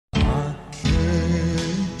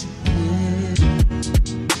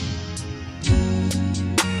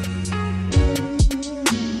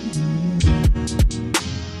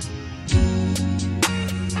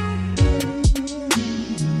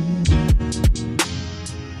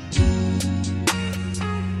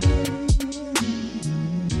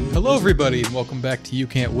Hello everybody and welcome back to You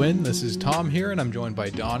Can't Win. This is Tom here and I'm joined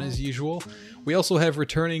by Don as usual. We also have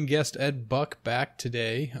returning guest Ed Buck back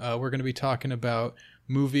today. We're going to be talking about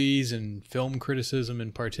movies and film criticism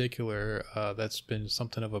in particular. That's been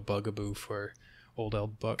something of a bugaboo for old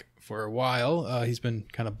Ed Buck for a while. He's been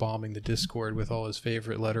kind of bombing the Discord with all his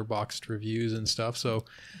favorite letterboxed reviews and stuff. So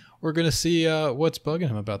we're going to see what's bugging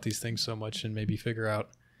him about these things so much and maybe figure out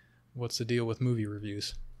what's the deal with movie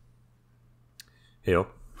reviews. Yo.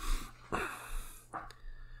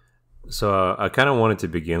 So I kind of wanted to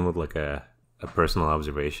begin with like a personal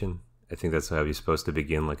observation. I think that's how you're supposed to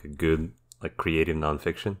begin like a good like creative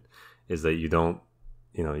nonfiction, is that you don't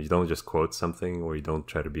just quote something, or you don't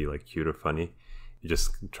try to be like cute or funny. You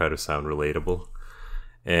just try to sound relatable.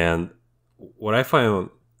 And what I find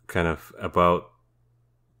kind of about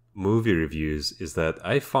movie reviews is that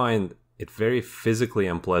I find it very physically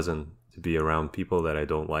unpleasant to be around people that I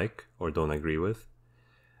don't like or don't agree with.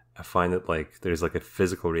 I find it like there's like a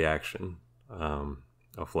physical reaction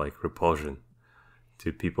of like repulsion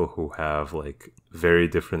to people who have like very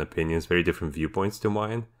different opinions, very different viewpoints to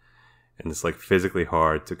mine. And it's like physically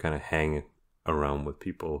hard to kind of hang around with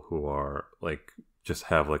people who are like just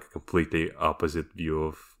have like a completely opposite view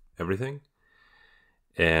of everything.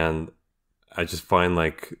 And I just find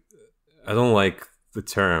like I don't like the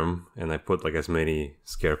term, and I put like as many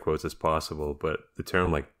scare quotes as possible, but the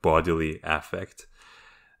term like bodily affect,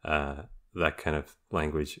 that kind of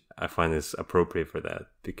language, I find is appropriate for that,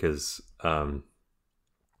 because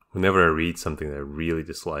whenever I read something that I really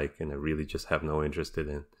dislike and I really just have no interest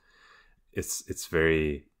in, it's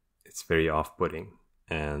very off-putting.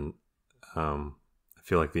 And I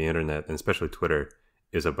feel like the internet, and especially Twitter,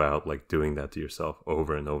 is about like doing that to yourself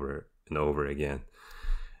over and over and over again.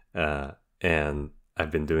 And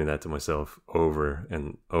I've been doing that to myself over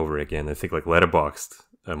and over again. I think like Letterboxd,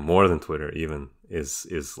 more than Twitter even, is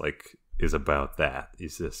about that. You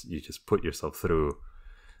just put yourself through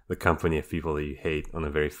the company of people that you hate on a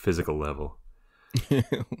very physical level.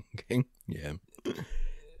 Okay, yeah.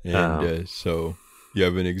 And so you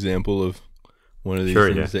have an example of one of these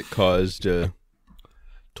things that caused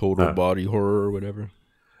total body horror or whatever?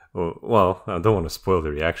 Well, I don't want to spoil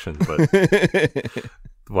the reaction, but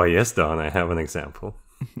why, yes, Don, I have an example.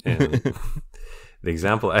 And the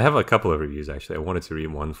example, I have a couple of reviews, actually. I wanted to read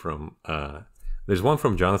one from, there's one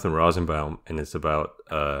from Jonathan Rosenbaum, and it's about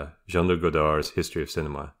Jean-Luc Godard's History of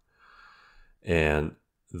Cinema. And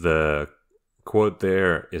the quote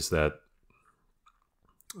there is that,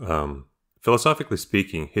 philosophically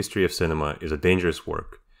speaking, History of Cinema is a dangerous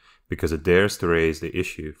work because it dares to raise the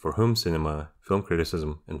issue for whom cinema, film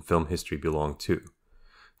criticism, and film history belong to.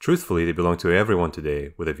 Truthfully, they belong to everyone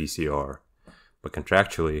today with a VCR, but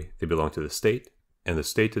contractually, they belong to the state, and the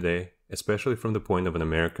state today, especially from the point of an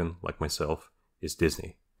American like myself, is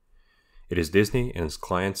Disney. It is Disney and its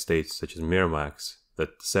client states such as Miramax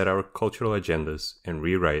that set our cultural agendas and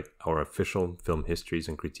rewrite our official film histories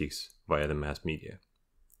and critiques via the mass media.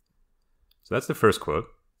 So that's the first quote.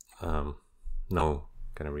 No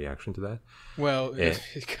kind of reaction to that. Well, it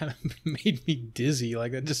kind of made me dizzy.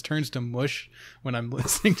 Like, it just turns to mush when I'm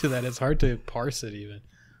listening to that. It's hard to parse it even.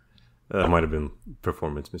 That might have been a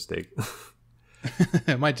performance mistake.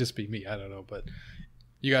 It might just be me. I don't know. But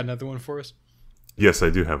you got another one for us? Yes, I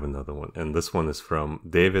do have another one. And this one is from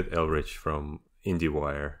David Elrich from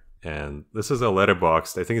IndieWire. And this is a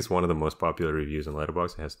Letterboxd. I think it's one of the most popular reviews on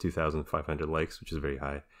Letterboxd. It has 2,500 likes, which is very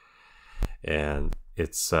high. And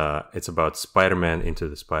it's about Spiderman Into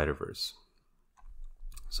the Spiderverse.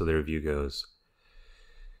 So the review goes: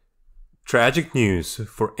 tragic news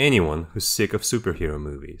for anyone who's sick of superhero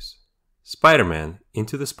movies. Spider-Man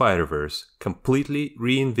Into the Spiderverse completely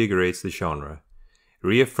reinvigorates the genre,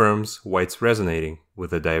 reaffirms why it's resonating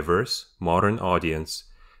with a diverse, modern audience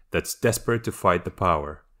that's desperate to fight the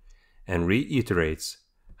power, and reiterates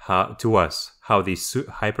to us how these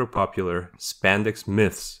hyper-popular spandex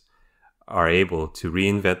myths are able to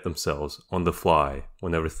reinvent themselves on the fly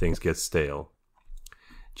whenever things get stale.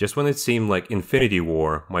 Just when it seemed like Infinity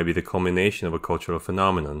War might be the culmination of a cultural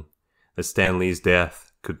phenomenon, that Stan Lee's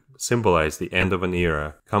death could symbolize the end of an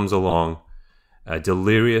era, comes along a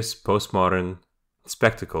delirious postmodern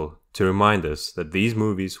spectacle to remind us that these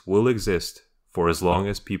movies will exist for as long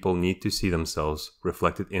as people need to see themselves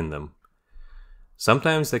reflected in them.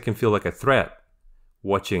 Sometimes they can feel like a threat.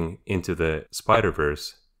 Watching Into the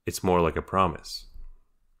Spiderverse, it's more like a promise.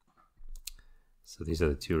 So these are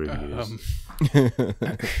the two reviews.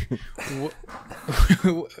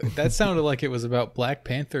 That sounded like it was about Black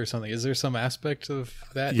Panther or something. Is there some aspect of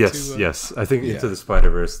that? Yes, yes. I think Into the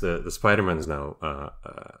Spiderverse, the Spider-Man is now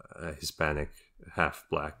Hispanic, half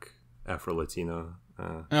black, Afro-Latino.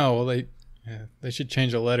 well, they should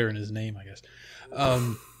change a letter in his name, I guess.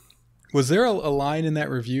 Was there a line in that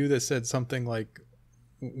review that said something like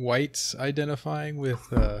whites identifying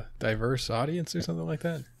with a diverse audience or something like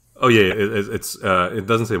that? Oh yeah, it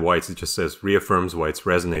doesn't say whites. It just says reaffirms whites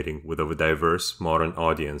resonating with a diverse modern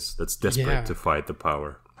audience that's desperate to fight the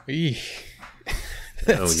power. Oh, you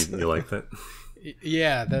like that?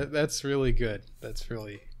 Yeah, that's really good. That's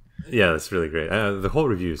really great. The whole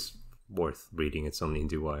review is worth reading. It's on the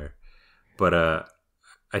IndieWire. But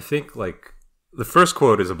I think like the first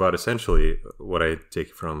quote is about essentially what I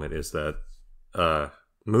take from it is that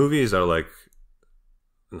movies are like,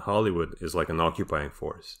 in Hollywood, is like an occupying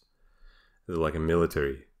force. They're like a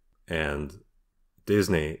military, and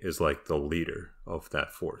Disney is like the leader of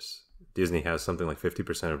that force. Disney has something like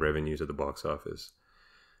 50% of revenues at the box office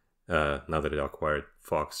now that it acquired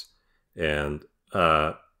Fox, and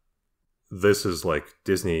this is like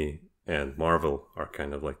Disney and Marvel are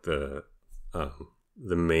kind of like the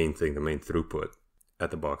main thing, the main throughput at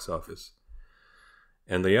the box office.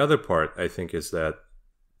 And the other part, I think, is that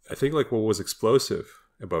I think like what was explosive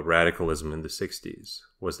about radicalism in the 60s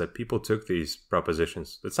was that people took these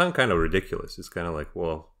propositions that sound kind of ridiculous. It's kind of like,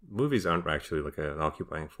 well, movies aren't actually like an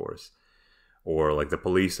occupying force, or like the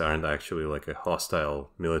police aren't actually like a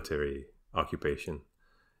hostile military occupation.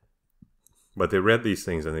 But they read these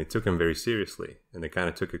things and they took them very seriously, and they kind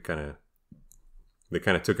of took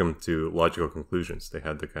them to logical conclusions. They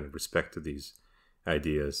had the kind of respect to these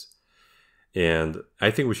ideas. And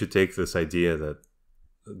I think we should take this idea that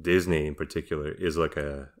Disney in particular is like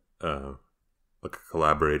a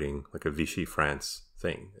collaborating, like a Vichy France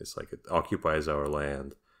thing. It's like it occupies our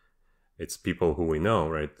land. It's people who we know,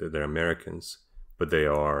 right? They're Americans, but they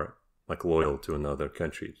are like loyal to another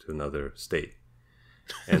country, to another state.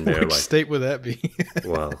 And they're Which like, state would that be?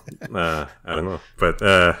 well, I don't know, but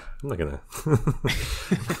I'm not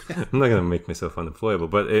gonna make myself unemployable.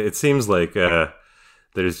 But it seems like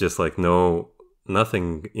there's just like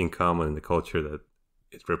nothing in common in the culture that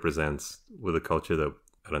it represents with the culture that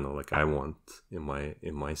I don't know, like I want in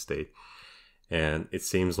my state. And it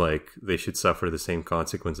seems like they should suffer the same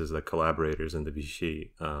consequences that collaborators in the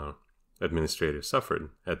Vichy administrators suffered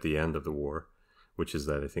at the end of the war, which is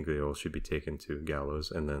that I think they all should be taken to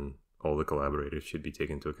gallows, and then all the collaborators should be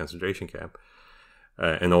taken to a concentration camp,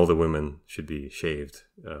 and all the women should be shaved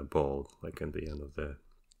bald, like at the end of the.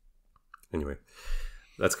 Anyway,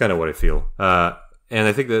 that's kind of what I feel, and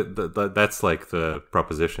I think that that's like the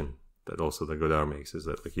proposition that also the Godard makes, is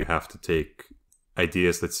that like you have to take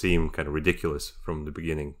ideas that seem kind of ridiculous from the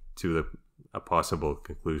beginning to a possible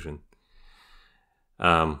conclusion.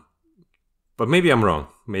 But maybe I'm wrong.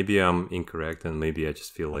 Maybe I'm incorrect, and maybe I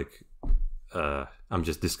just feel like I'm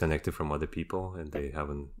just disconnected from other people, and they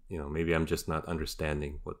haven't, maybe I'm just not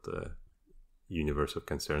understanding what the universe of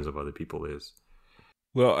concerns of other people is.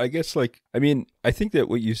 Well, I guess, I think that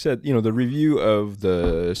what you said, the review of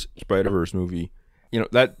the Spiderverse movie,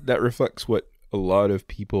 that reflects what a lot of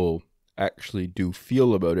people actually do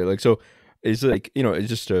feel about it. Like, so it's like, it's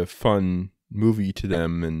just a fun movie to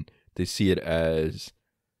them, and they see it as,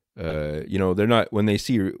 they're not, when they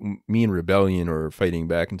see me in rebellion or fighting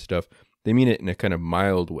back and stuff, they mean it in a kind of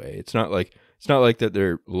mild way. It's not like that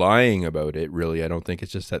they're lying about it, really. I don't think.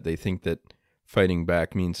 It's just that they think that fighting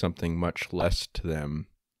back means something much less to them.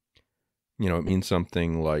 It means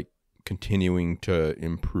something like continuing to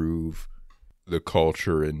improve the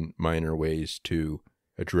culture in minor ways to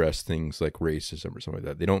address things like racism or something like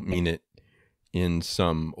that. They don't mean it in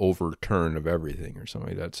some overturn of everything or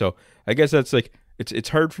something like that. So I guess that's like, it's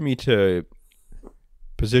hard for me to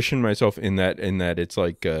position myself in that it's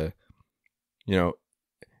like,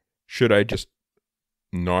 should I just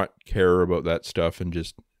not care about that stuff and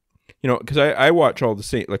just, because I watch all the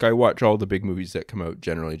same, like I watch all the big movies that come out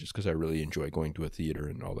generally just because I really enjoy going to a theater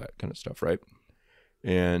and all that kind of stuff, right?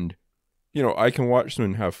 And, I can watch them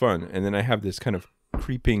and have fun, and then I have this kind of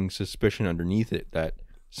creeping suspicion underneath it that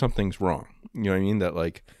something's wrong. You know what I mean? That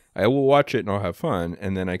like, I will watch it and I'll have fun,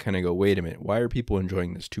 and then I kind of go, wait a minute, why are people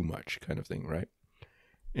enjoying this too much, kind of thing, right?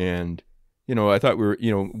 And, I thought we were,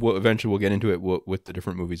 eventually we'll get into it with the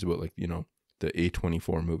different movies about like, the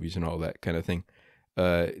A24 movies and all that kind of thing.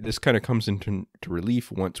 This kind of comes into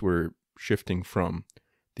relief once we're shifting from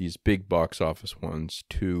these big box office ones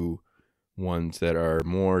to ones that are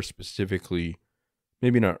more specifically,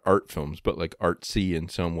 maybe not art films, but like artsy in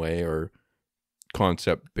some way or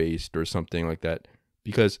concept based or something like that.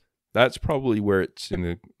 Because that's probably where it's in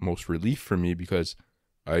the most relief for me, because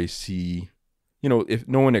I see, if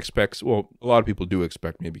no one expects, well, a lot of people do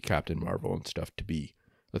expect maybe Captain Marvel and stuff to be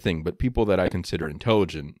the thing, but people that I consider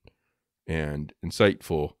intelligent and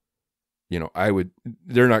insightful,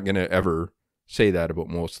 they're not going to ever say that about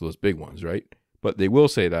most of those big ones, right? But they will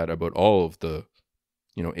say that about all of the,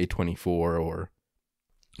 A24 or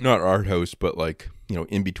not art house, but like,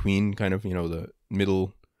 in between kind of, the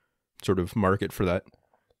middle sort of market for that.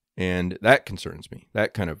 And that concerns me.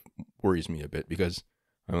 That kind of worries me a bit because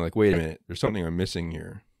I'm like, wait a minute, there's something I'm missing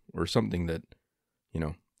here, or something that,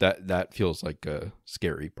 that feels like a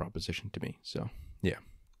scary proposition to me. So, yeah.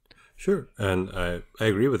 Sure, and I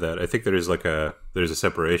agree with that. I think there's a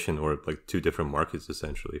separation, or like two different markets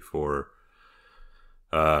essentially for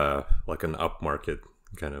like an upmarket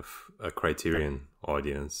kind of a Criterion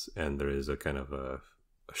audience, and there is a kind of a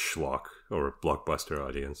schlock or a blockbuster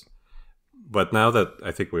audience. But now that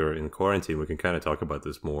I think we're in quarantine, we can kind of talk about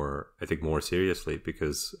this more seriously,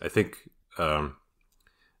 because I think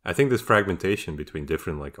this fragmentation between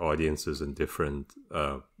different like audiences and different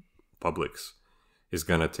publics is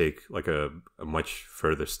gonna take like a much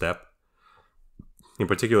further step. In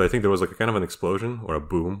particular, I think there was like a kind of an explosion or a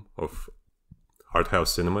boom of art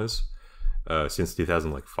house cinemas since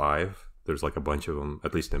 2005. There's like a bunch of them,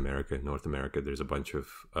 at least in America, in North America. There's a bunch of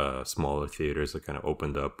smaller theaters that kind of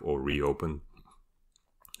opened up or reopened,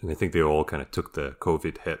 and I think they all kind of took the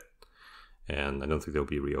COVID hit. And I don't think they'll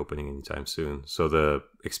be reopening anytime soon. So the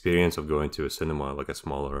experience of going to a cinema, like a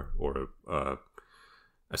smaller or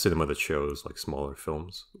a cinema that shows like smaller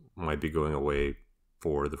films, might be going away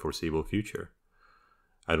for the foreseeable future.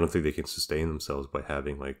 I don't think they can sustain themselves by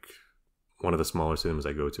having like one of the smaller cinemas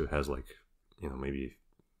I go to has like, maybe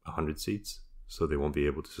 100 seats. So they won't be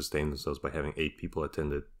able to sustain themselves by having 8 people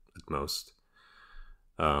attended at most.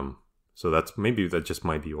 So that just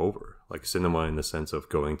might be over. Like cinema in the sense of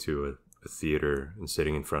going to a theater and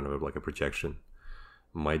sitting in front of like a projection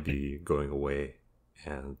might be going away,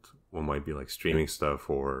 and one might be like streaming stuff,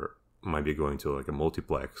 or might be going to like a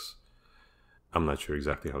multiplex. I'm not sure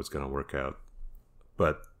exactly how it's going to work out,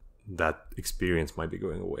 but that experience might be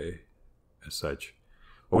going away as such.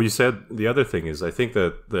 What you said, the other thing is, I think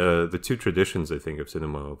that the two traditions, I think, of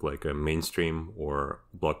cinema, of like a mainstream or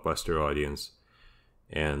blockbuster audience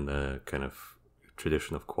and a kind of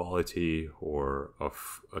tradition of quality or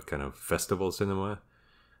of a kind of festival cinema,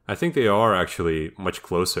 I think they are actually much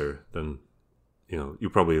closer than, you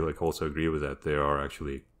probably like also agree with that. They are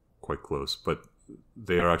actually quite close, but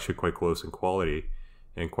they are actually quite close in quality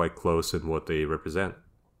and quite close in what they represent.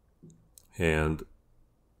 And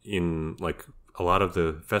in like a lot of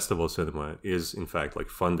the festival cinema is in fact like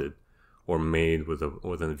funded or made with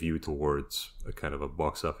a view towards a kind of a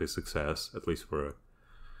box office success, at least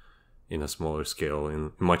in a smaller scale,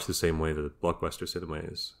 in much the same way that blockbuster cinema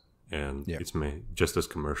is. And it's made just as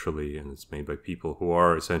commercially, and it's made by people who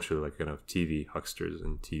are essentially like kind of TV hucksters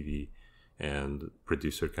and TV and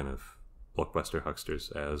producer kind of blockbuster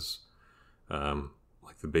hucksters as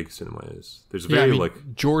like the big cinema is. There's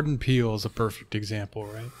like Jordan Peele is a perfect example,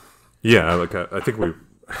 right? Yeah, like I think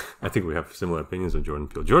we have similar opinions on Jordan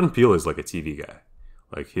Peele. Jordan Peele is like a TV guy.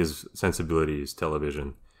 Like his sensibility is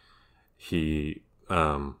television.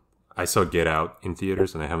 I saw Get Out in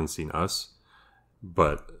theaters, and I haven't seen Us,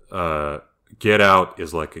 but Get Out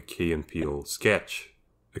is like a Key and Peele sketch,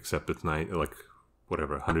 except it's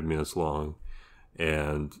 100 minutes long,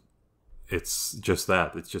 and it's just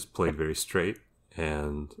that. It's just played very straight,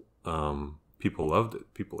 and people loved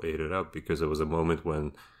it. People ate it up because it was a moment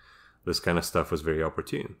when this kind of stuff was very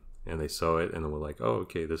opportune, and they saw it and they were like, oh,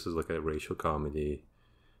 okay, this is like a racial comedy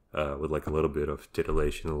with like a little bit of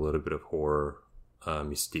titillation, a little bit of horror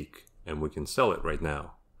mystique, and we can sell it right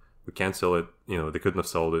now. We can't sell it, they couldn't have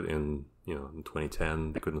sold it in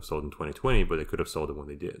 2010, they couldn't have sold it in 2020, but they could have sold it when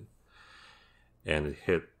they did. And it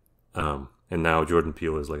hit, and now Jordan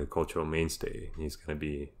Peele is like a cultural mainstay. He's going to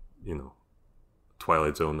be,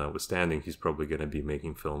 Twilight Zone notwithstanding, he's probably going to be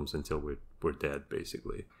making films until we're dead,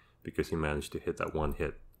 basically, because he managed to hit that one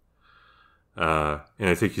hit. And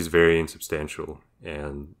I think he's very insubstantial,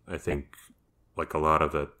 and I think like a lot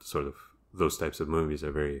of that sort of those types of movies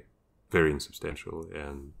are very, very insubstantial,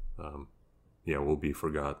 and will be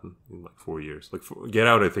forgotten in like 4 years. Like Get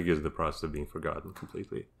Out, I think, is in the process of being forgotten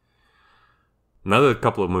completely. Another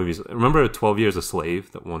couple of movies. Remember 12 Years a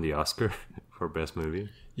Slave that won the Oscar for Best Movie?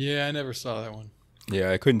 Yeah, I never saw that one.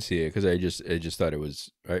 Yeah, I couldn't see it because I just thought it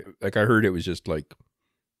was I heard it was just like,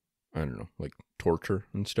 I don't know, like torture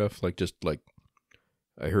and stuff. Like just like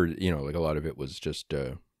I heard, like a lot of it was just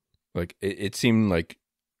like it seemed like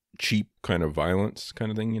cheap kind of violence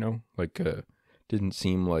kind of thing, like didn't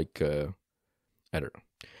seem like I don't know.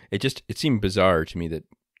 It seemed bizarre to me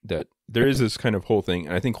that there is this kind of whole thing,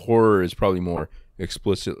 and I think horror is probably more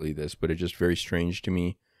explicitly this, but it's just very strange to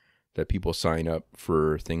me that people sign up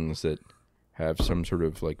for things that have some sort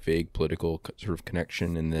of like vague political sort of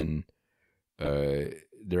connection, and then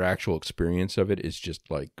their actual experience of it is just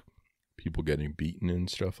like people getting beaten and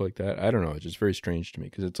stuff like that. I don't know. It's just very strange to me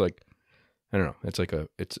because it's like, I don't know. It's like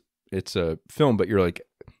it's a film, but you're like,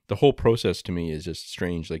 the whole process to me is just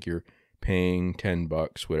strange. Like you're paying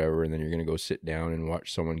 $10, whatever, and then you're going to go sit down and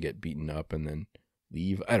watch someone get beaten up and then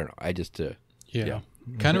leave. I don't know. I just, yeah.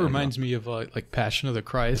 Kind of reminds me of like Passion of the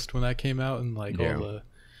Christ when that came out, and like all the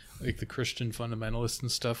like the Christian fundamentalists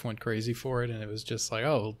and stuff went crazy for it, and it was just like,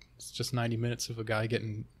 oh, it's just 90 minutes of a guy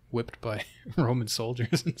getting whipped by Roman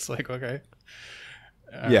soldiers. It's like, okay.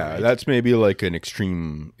 Yeah, right. That's maybe like an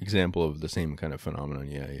extreme example of the same kind of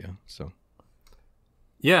phenomenon. Yeah. So.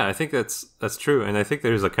 Yeah, I think that's true, and I think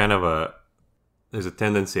there's a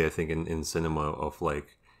tendency, I think, in cinema of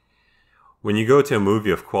like, when you go to a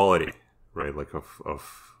movie of quality, right, like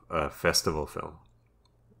of a festival film,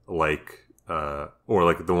 like or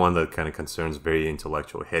like the one that kind of concerns very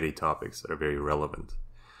intellectual, heady topics that are very relevant,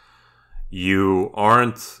 you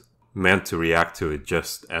aren't meant to react to it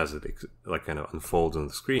just as it like kind of unfolds on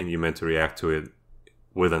the screen. You're meant to react to it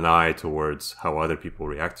with an eye towards how other people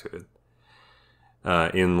react to it.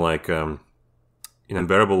 In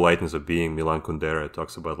Unbearable Lightness of Being, Milan Kundera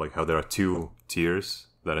talks about like how there are two tears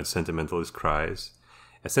that a sentimentalist cries.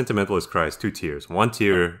 A sentimentalist cries two tears. One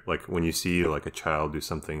tear, like when you see like a child do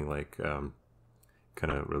something like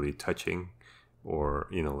kind of really touching, or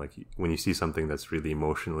like when you see something that's really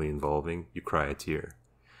emotionally involving, you cry a tear.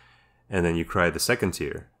 And then you cry the second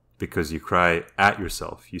tear because you cry at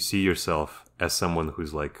yourself. You see yourself as someone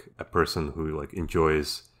who's like a person who like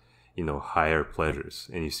enjoys higher pleasures,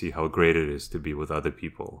 and you see how great it is to be with other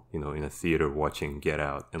people, in a theater watching Get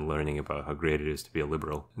Out and learning about how great it is to be a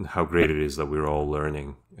liberal, and how great it is that we're all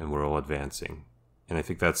learning and we're all advancing. And I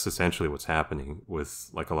think that's essentially what's happening with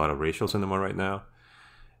like a lot of racial cinema right now.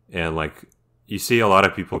 And like you see a lot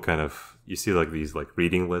of people you see like these like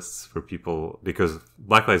reading lists for people, because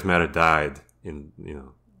Black Lives Matter died in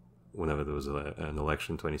whenever there was an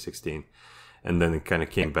election, 2016. And then it kind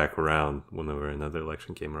of came back around whenever another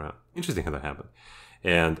election came around. Interesting how that happened.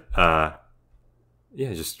 And,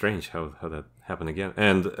 just strange how that happened again.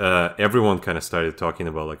 And everyone kind of started talking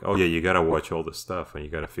about like, oh yeah, you got to watch all this stuff, and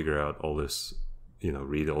you got to figure out all this,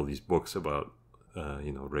 read all these books about,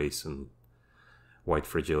 race and white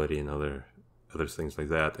fragility and other things like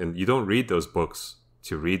that. And you don't read those books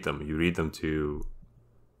to read them. You read them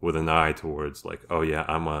with an eye towards like, oh yeah,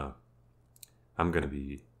 I'm going to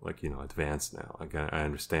be like, advanced now. I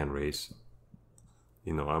understand race.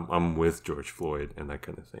 I'm with George Floyd and that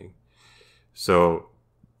kind of thing. So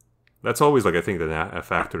that's always like, I think that a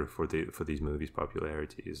factor for these movies'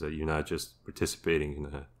 popularity is that you're not just participating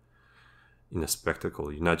in a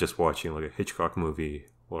spectacle. You're not just watching like a Hitchcock movie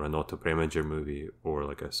or an Otto Preminger movie or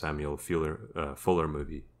like a Samuel Fuller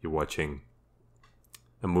movie. You're watching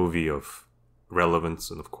a movie of relevance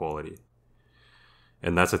and of quality.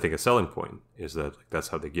 And that's, I think, a selling point, is that like, that's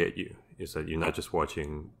how they get you, is that you're not just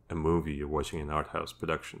watching a movie, you're watching an art house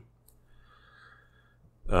production.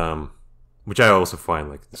 Which I also find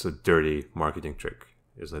like it's a dirty marketing trick,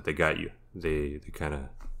 is that they got you. They kind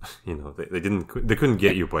of, they couldn't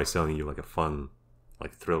get you by selling you like a fun,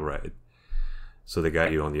 like thrill ride. So they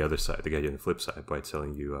got you on the other side. They got you on the flip side by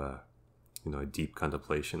selling you, a deep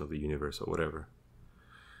contemplation of the universe or whatever.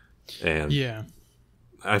 And yeah.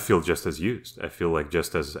 I feel just as used. I feel like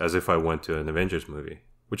just as if I went to an Avengers movie,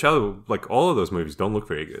 which like all of those movies don't look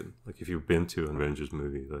very good. Like if you've been to an Avengers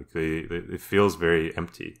movie, like it feels very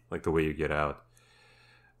empty, like the way you get out.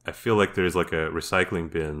 I feel like there's like a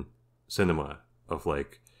recycling bin cinema of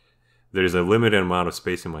like, there's a limited amount of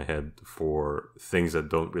space in my head for things that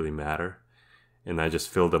don't really matter. And I just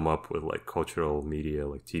fill them up with like cultural media,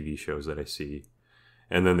 like TV shows that I see.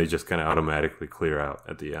 And then they just kind of automatically clear out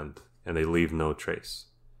at the end, and they leave no trace.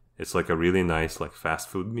 It's like a really nice like fast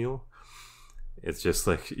food meal. It's just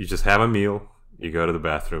like you just have a meal, you go to the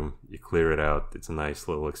bathroom, you clear it out. It's a nice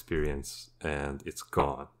little experience, and it's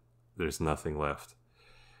gone. There's nothing left.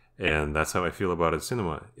 And that's how I feel about it.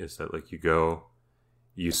 Cinema is that like you go,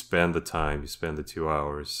 you spend the time, you spend the 2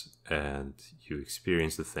 hours, and you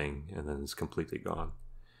experience the thing, and then it's completely gone.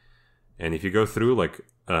 And if you go through like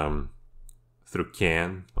through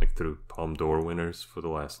Cannes, like through Palme d'Or winners for the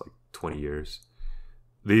last like 20 years,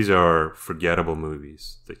 these are forgettable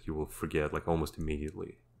movies that you will forget like almost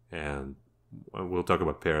immediately. And we'll talk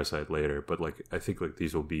about Parasite later, but like I think like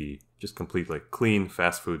these will be just complete like clean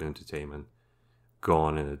fast food entertainment,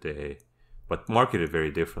 gone in a day, but marketed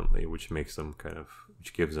very differently, which gives them a kind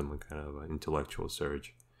of an intellectual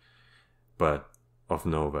surge, but of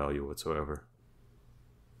no value whatsoever.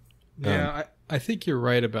 Yeah, I think you're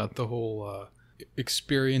right about the whole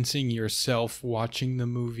experiencing yourself watching the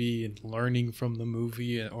movie and learning from the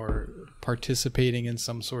movie or participating in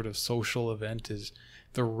some sort of social event is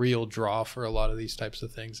the real draw for a lot of these types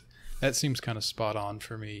of things. That seems kind of spot on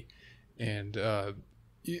for me. And, I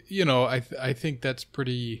think that's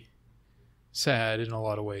pretty sad in a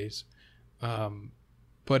lot of ways.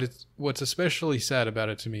 But what's especially sad about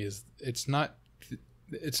it to me is it's not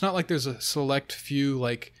like there's a select few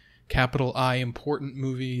like capital I important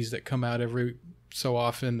movies that come out every so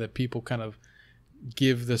often that people kind of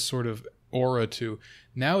give this sort of aura to.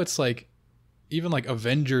 Now it's like even like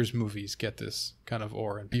Avengers movies get this kind of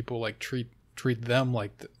aura, and people like treat them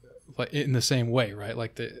like in the same way, right?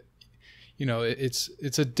 Like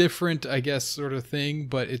it's a different, I guess, sort of thing,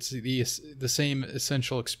 but it's the same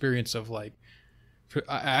essential experience of like.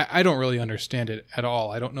 I don't really understand it at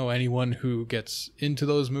all. I don't know anyone who gets into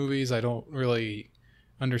those movies. I don't really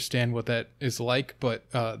understand what that is like, but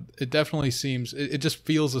it definitely seems, it just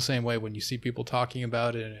feels the same way when you see people talking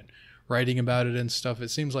about it and writing about it and stuff.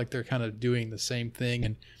 It seems like they're kind of doing the same thing,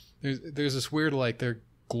 and there's this weird, like, they're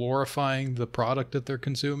glorifying the product that they're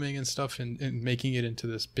consuming and stuff and making it into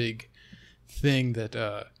this big thing that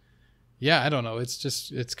I don't know,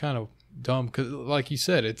 it's kind of dumb because, like you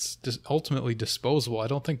said, it's just ultimately disposable. I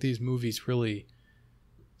don't think these movies really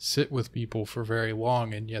sit with people for very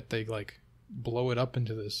long, and yet they like blow it up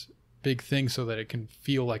into this big thing so that it can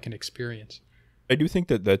feel like an experience. I do think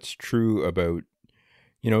that that's true about,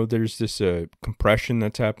 there's this compression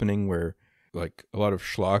that's happening where like a lot of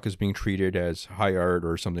schlock is being treated as high art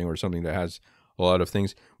or something that has a lot of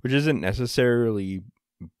things, which isn't necessarily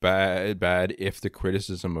bad if the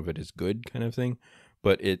criticism of it is good kind of thing.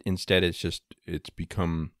 But it's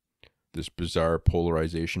become this bizarre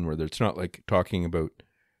polarization where it's not like talking about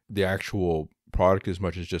the actual product as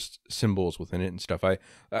much as just symbols within it and stuff.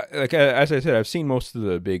 As I said, I've seen most of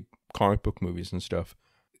the big comic book movies and stuff.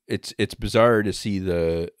 It's bizarre to see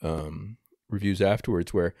the reviews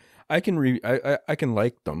afterwards where I can I can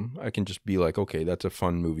like them. I can just be like, okay, that's a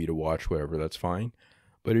fun movie to watch, whatever, that's fine.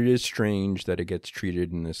 But it is strange that it gets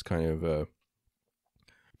treated in this kind of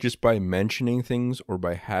just by mentioning things or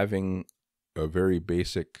by having a very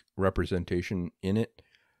basic representation in it,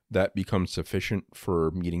 that becomes sufficient for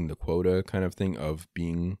meeting the quota kind of thing of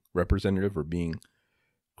being representative or being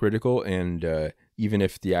critical. And even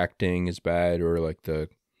if the acting is bad or like the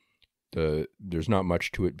there's not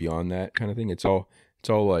much to it beyond that kind of thing, it's all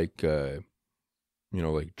like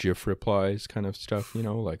like GIF replies kind of stuff,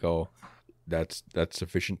 like all that's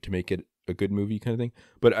sufficient to make it a good movie kind of thing.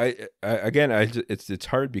 But it's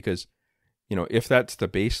hard because if that's the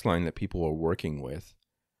baseline that people are working with,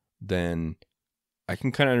 then I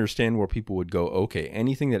can kind of understand where people would go, okay,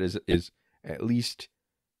 anything that is at least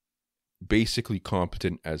basically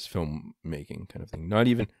competent as filmmaking kind of thing,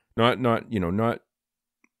 not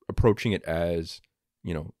approaching it as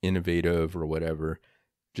innovative or whatever,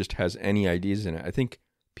 just has any ideas in it. I think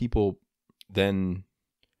people then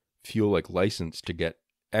feel like licensed to get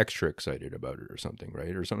extra excited about it or something,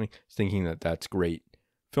 right? Or something, thinking that that's great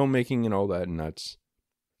filmmaking and all that, and that's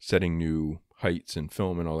setting new heights in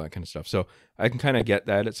film and all that kind of stuff. So I can kind of get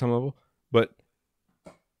that at some level. But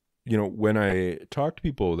when I talk to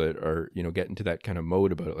people that are get into that kind of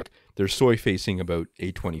mode about it, like they're soy facing about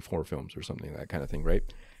A24 films or something, that kind of thing, right?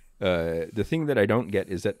 The thing that I don't get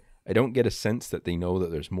is that I don't get a sense that they know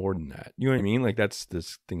that there's more than that. You know what I mean? Like that's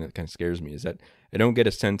this thing that kind of scares me, is that I don't get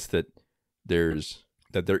a sense that there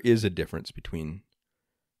is a difference between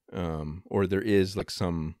or there is like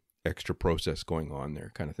some extra process going on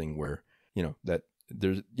there kind of thing where that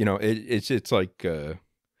there's it's like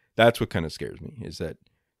that's what kind of scares me, is that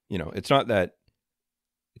it's not that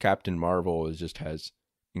Captain Marvel just has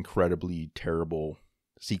incredibly terrible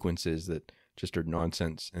sequences that just are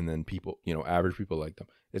nonsense and then people average people like them.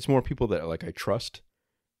 It's more people that like I trust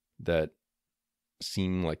that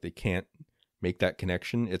seem like they can't make that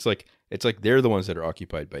connection. It's like they're the ones that are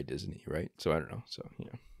occupied by Disney, right? So I don't know. So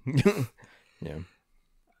yeah.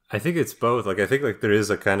 I think it's both. Like I think like there is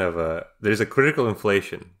a kind of there's a critical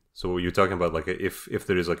inflation. So you're talking about like if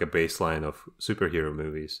there is like a baseline of superhero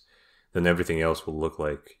movies, then everything else will look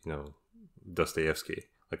like Dostoevsky.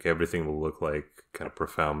 Like everything will look like kind of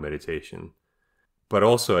profound meditation. But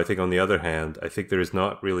also, I think on the other hand, I think there is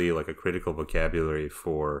not really like a critical vocabulary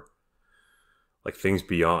for like things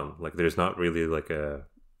beyond. Like there's not really like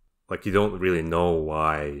you don't really know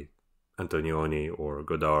why Antonioni or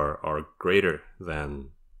Godard are greater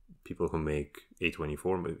than people who make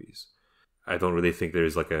A24 movies. I don't really think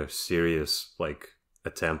there's like a serious like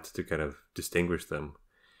attempt to kind of distinguish them.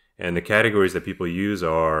 And the categories that people use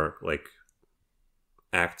are like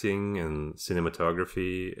acting and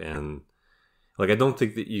cinematography, and like I don't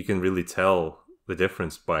think that you can really tell the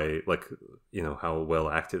difference by like, you know, how well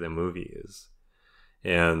acted a movie is.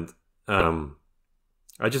 And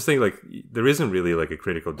I just think like there isn't really like a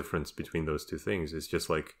critical difference between those two things. It's just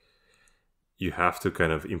like you have to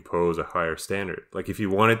kind of impose a higher standard. Like if you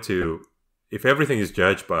wanted to, if everything is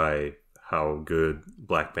judged by how good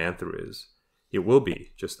Black Panther is, it will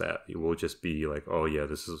be just that. It will just be like, oh yeah,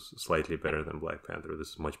 this is slightly better than Black Panther. This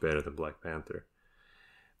is much better than Black Panther.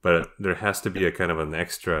 But there has to be a kind of an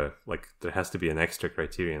extra, like there has to be an extra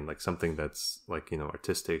criterion, like something that's like, you know,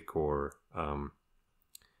 artistic or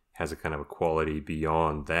has a kind of a quality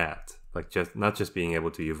beyond that. Like just not just being able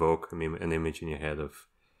to evoke, I mean, an image in your head of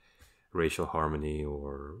racial harmony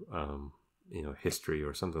or, you know, history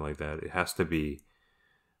or something like that. It has to be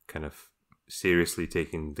kind of seriously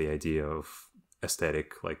taking the idea of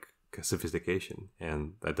aesthetic, like sophistication.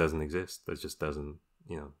 And that doesn't exist. That just doesn't,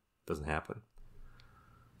 you know, doesn't happen.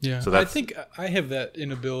 Yeah, so I think I have that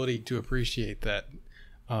inability to appreciate that.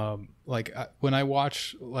 When I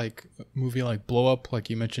watch like a movie like Blow Up, like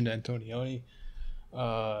you mentioned Antonioni,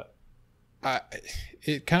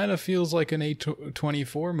 it kind of feels like an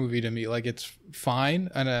A24 movie to me. Like it's fine,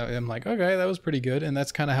 and I'm like, okay, that was pretty good, and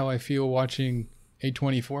that's kind of how I feel watching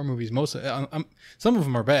A24 movies. Some of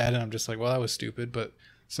them are bad, and I'm just like, well, that was stupid. But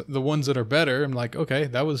the ones that are better, I'm like, okay,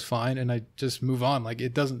 that was fine, and I just move on. Like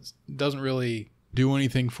it doesn't really do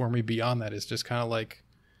anything for me beyond that. It's just kind of like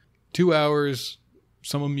 2 hours,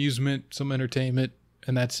 some amusement, some entertainment,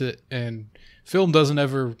 and that's it. And film doesn't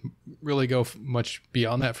ever really go much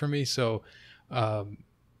beyond that for me. So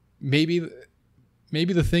maybe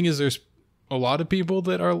the thing is there's a lot of people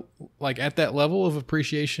that are like at that level of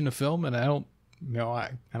appreciation of film, and I don't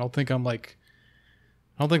think I'm like,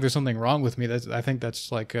 I don't think there's something wrong with me. I think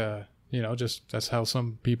that's like just that's how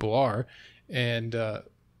some people are. And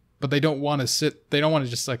but they don't want to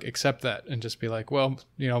just like accept that and just be like, well,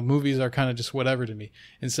 you know, movies are kind of just whatever to me.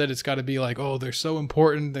 Instead, it's got to be like, oh, they're so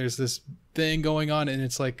important. There's this thing going on. And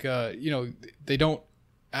it's like, they don't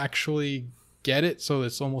actually get it. So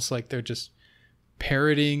it's almost like they're just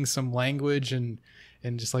parroting some language and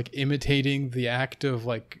just like imitating the act of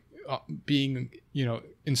like being, you know,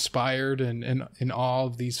 inspired and in awe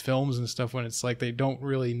of these films and stuff, when it's like they don't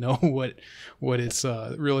really know what it's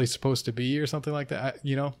really supposed to be or something like that.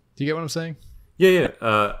 You know, do you get what I'm saying? Yeah.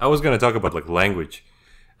 I was going to talk about like language.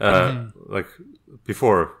 Like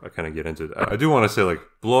before I kind of get into it, I do want to say like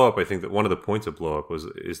Blow Up. I think that one of the points of Blow Up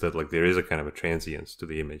is that like there is a kind of a transience to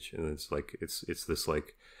the image, and it's like it's this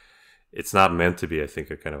like it's not meant to be, I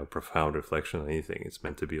think, a kind of a profound reflection on anything. It's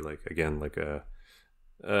meant to be like, again, like a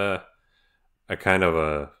kind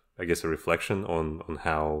of I guess a reflection on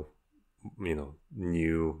how, you know,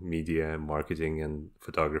 new media marketing and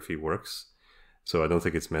photography works. So I don't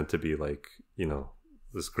think it's meant to be like, you know,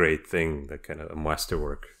 this great thing, that kind of a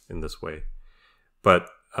masterwork in this way. But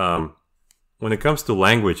when it comes to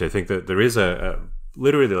language, I think that there is a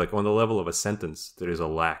literally like on the level of a sentence, there is a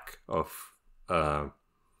lack of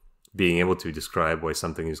being able to describe why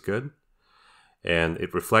something is good. And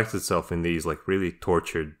it reflects itself in these like really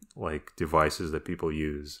tortured like devices that people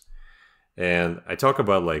use. And I talk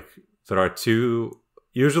about like there are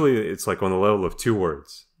usually it's like on the level of two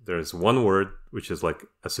words. There's one word which is like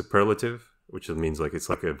a superlative, which means like it's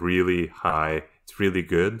like a really high, it's really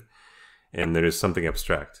good. And there is something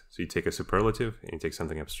abstract. So you take a superlative and you take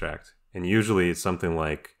something abstract. And usually it's something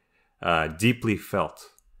like deeply felt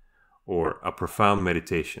or a profound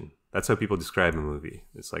meditation. That's how people describe a movie.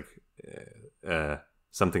 It's like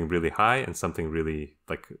something really high and something really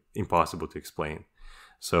like impossible to explain.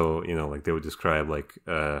 So, you know, like they would describe like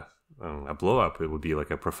a Blow Up. It would be like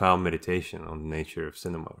a profound meditation on the nature of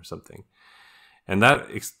cinema or something. And that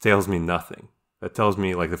tells me nothing. That tells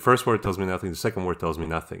me like the first word tells me nothing. The second word tells me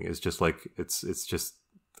nothing. It's just like, it's just,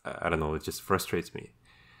 I don't know. It just frustrates me.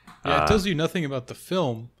 Yeah, it tells you nothing about the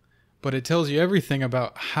film, but it tells you everything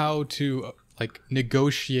about how to like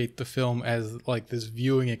negotiate the film as like this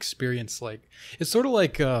viewing experience. Like it's sort of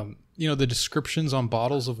like the descriptions on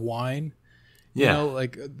bottles of wine. You know,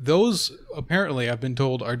 like those apparently I've been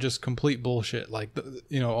told are just complete bullshit. Like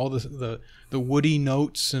all the woody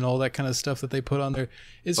notes and all that kind of stuff that they put on there.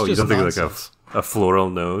 It's just you don't nonsense. Think like a floral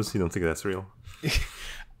nose? You don't think that's real?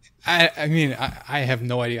 I mean, I have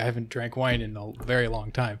no idea. I haven't drank wine in a very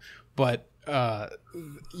long time, but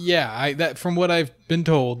that from what I've been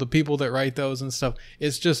told, the people that write those and stuff,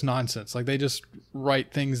 it's just nonsense. Like they just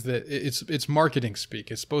write things that it's marketing speak.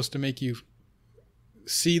 It's supposed to make you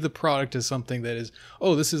see the product as something that is,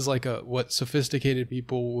 oh, this is like what sophisticated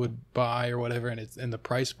people would buy or whatever, and the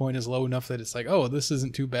price point is low enough that it's like, oh, this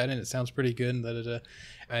isn't too bad and it sounds pretty good and da da da.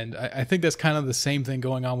 And I think that's kind of the same thing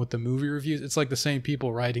going on with the movie reviews. It's like the same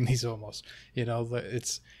people writing these almost.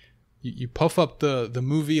 It's you puff up the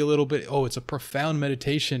movie a little bit. Oh, it's a profound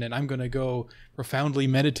meditation, and I'm gonna go profoundly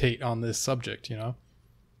meditate on this subject.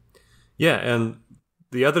 Yeah, and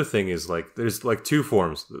the other thing is like there's like two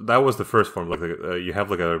forms. That was the first form. Like you have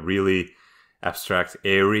like a really abstract,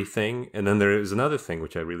 airy thing, and then there is another thing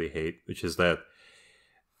which I really hate, which is that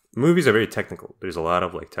movies are very technical. There's a lot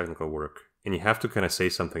of like technical work, and you have to kind of say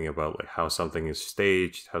something about like how something is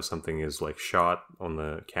staged, how something is like shot on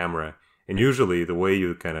the camera. And usually the way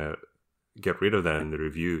you kind of get rid of that in the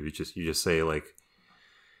review, you just say like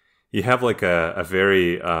you have like a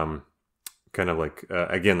very kind of like,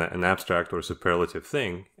 again, an abstract or superlative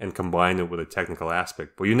thing and combine it with a technical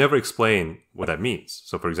aspect, but you never explain what that means.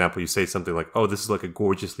 So, for example, you say something like, oh, this is like a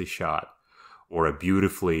gorgeously shot or a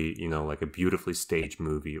beautifully, like a beautifully staged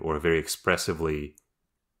movie or a very expressively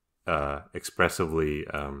kind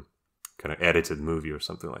of edited movie or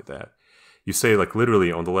something like that. You say like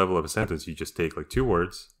literally on the level of a sentence, you just take like two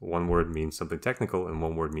words. One word means something technical and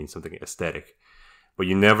one word means something aesthetic. But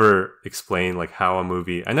you never explain like how a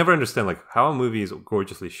movie, I never understand like how a movie is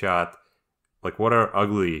gorgeously shot. Like what are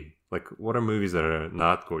ugly, like what are movies that are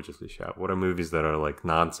not gorgeously shot? What are movies that are like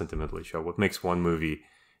non-sentimentally shot? What makes one movie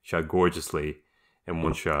shot gorgeously and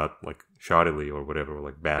one shot like shoddily or whatever, or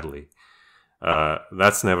like badly?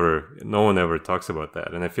 That's never, no one ever talks about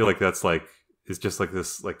that. And I feel like that's like, it's just like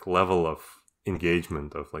this like level of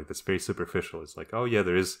engagement of like that's very superficial. It's like, oh yeah,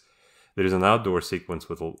 there is an outdoor sequence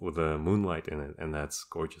with a moonlight in it, and that's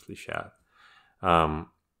gorgeously shot.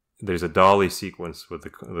 There's a dolly sequence with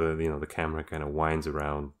the camera kind of winds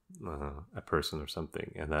around a person or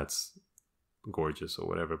something, and that's gorgeous or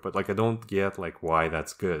whatever. But like I don't get like why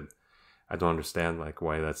that's good. I don't understand like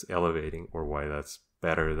why that's elevating or why that's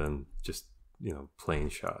better than just plain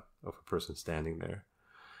shot of a person standing there.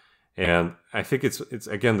 And I think it's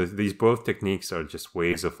again these both techniques are just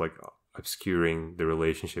ways of like obscuring the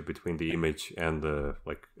relationship between the image and the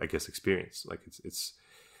like I guess experience. Like it's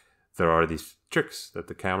there are these tricks that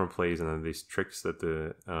the camera plays and then these tricks that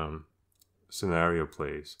the scenario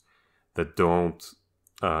plays that don't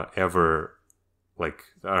ever like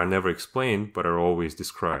are never explained but are always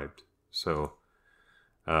described. So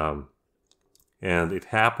and it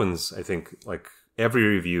happens, I think, like every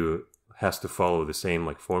review has to follow the same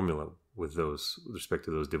like formula with respect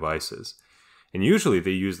to those devices. And usually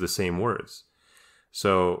they use the same words.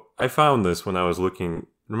 So I found this when I was looking.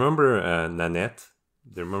 Remember Nanette?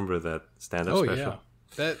 Do you remember that stand-up special? Oh, yeah.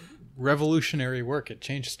 That revolutionary work. It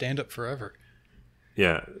changed stand-up forever.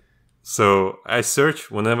 Yeah. So I searched,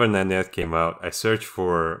 whenever Nanette came out, I searched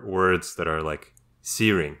for words that are like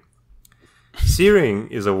searing. Searing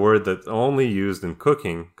is a word that's only used in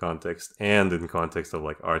cooking context and in context of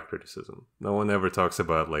like art criticism. No one ever talks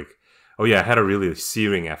about like, oh yeah, I had a really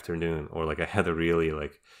searing afternoon, or like I had a really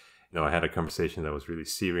like, I had a conversation that was really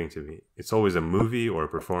searing to me. It's always a movie or a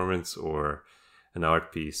performance or an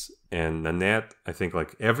art piece. And Nanette, I think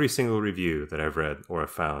like every single review that I've read or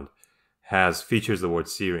I've found features the word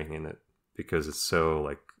searing in it because it's so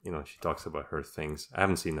like, she talks about her things. I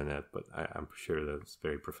haven't seen Nanette, but I'm sure that it's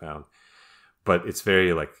very profound. But it's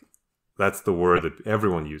very like, that's the word that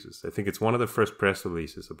everyone uses. I think it's one of the first press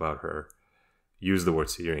releases about her used the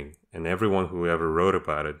word searing. And everyone who ever wrote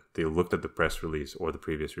about it, they looked at the press release or the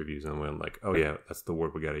previous reviews and went like, oh yeah, that's the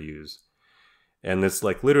word we got to use. And it's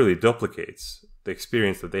like literally duplicates the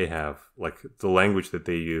experience that they have. Like the language that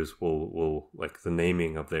they use will like the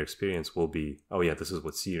naming of their experience will be, oh yeah, this is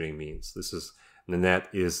what searing means. Nanette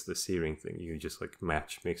is the searing thing. You just like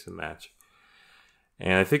mix and match.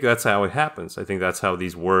 And I think that's how it happens. I think that's how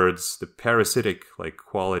these words, the parasitic like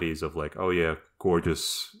qualities of like, oh yeah,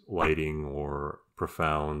 gorgeous lighting or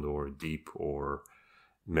profound or deep or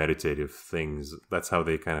meditative things, that's how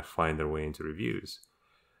they kind of find their way into reviews.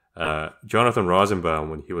 Jonathan Rosenbaum,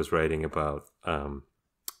 when he was writing about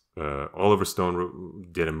Oliver Stone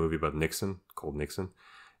did a movie about Nixon called Nixon,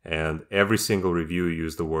 and every single review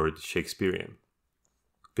used the word Shakespearean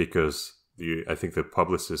because I think the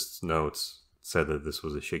publicist's notes said that this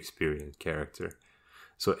was a Shakespearean character.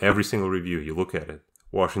 So every single review, you look at it,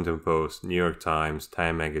 Washington Post, New York Times,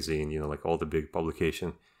 Time Magazine, like all the big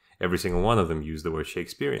publication, every single one of them used the word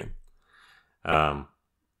Shakespearean.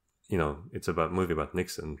 It's a movie about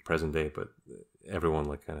Nixon, present day, but everyone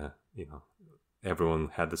like kind of, everyone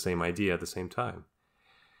had the same idea at the same time.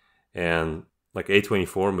 And like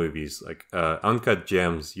A24 movies, like Uncut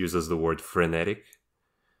Gems uses the word frenetic.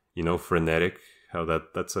 Frenetic, how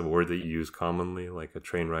that's a word that you use commonly, like a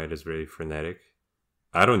train ride is very frenetic.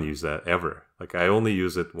 I don't use that ever. Like, I only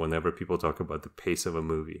use it whenever people talk about the pace of a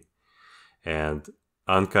movie. And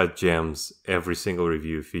Uncut Gems, every single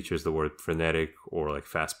review features the word frenetic or like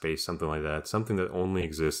fast-paced, something like that, something that only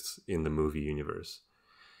exists in the movie universe.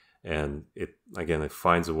 And it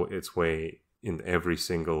finds its way in every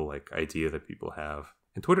single like idea that people have.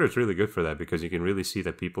 And Twitter is really good for that, because you can really see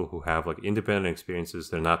that people who have like independent experiences,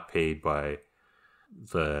 they're not paid by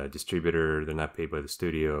the distributor, they're not paid by the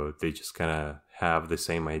studio, they just kind of have the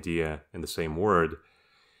same idea and the same word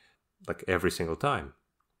like every single time.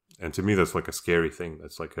 And to me, that's like a scary thing.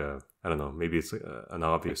 That's like I don't know, maybe it's an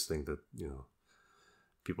obvious thing that, you know,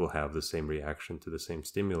 people have the same reaction to the same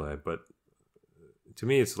stimuli. But to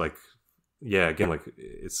me, it's like, yeah, again, like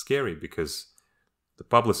it's scary because the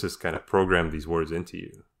publicist kind of programmed these words into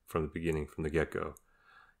you from the beginning, from the get-go.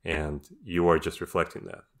 And you are just reflecting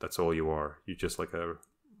that. That's all you are. You're just like a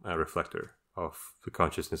reflector of the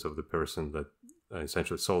consciousness of the person that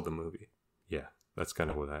essentially sold the movie. Yeah, that's kind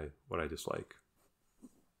of what I dislike.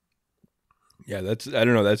 Yeah, I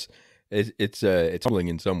don't know. It's humbling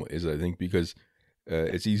in some ways, I think, because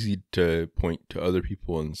it's easy to point to other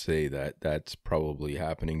people and say that that's probably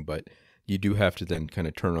happening, but you do have to then kind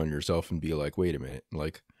of turn on yourself and be like, wait a minute,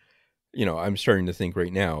 like, you know, I'm starting to think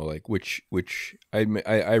right now, like which I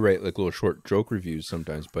write like little short joke reviews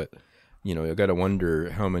sometimes, but you know, you got to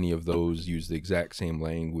wonder how many of those use the exact same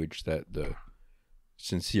language that the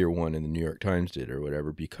sincere one in the New York Times did or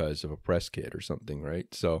whatever because of a press kit or something,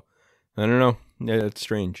 right? So I don't know. Yeah, that's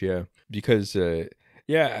strange. Yeah, because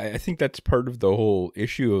I think that's part of the whole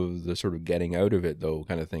issue of the sort of getting out of it though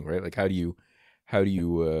kind of thing, right? Like how do you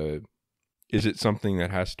is it something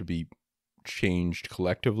that has to be changed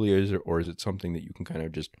collectively, or is it something that you can kind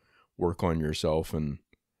of just work on yourself and,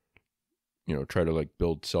 you know, try to like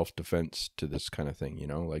build self-defense to this kind of thing, you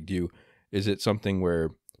know? Like is it something where,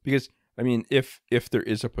 because I mean, if there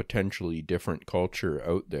is a potentially different culture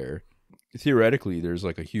out there, theoretically there's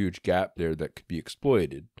like a huge gap there that could be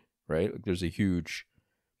exploited, right? Like there's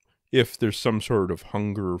if there's some sort of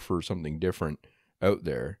hunger for something different out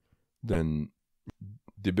there, then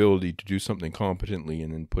the ability to do something competently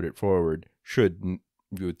and then put it forward should,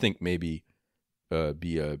 you would think, maybe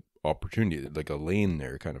be a opportunity, like a lane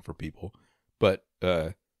there kind of for people. But,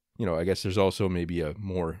 you know, I guess there's also maybe a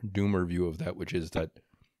more doomer view of that, which is that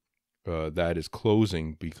that is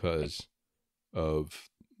closing because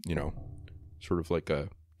of, you know, sort of like a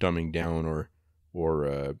dumbing down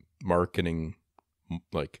or marketing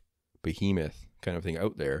like behemoth kind of thing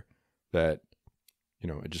out there that, you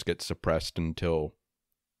know, it just gets suppressed until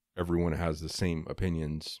everyone has the same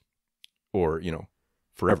opinions, or, you know,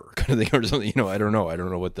 forever kind of thing or something. You know, I don't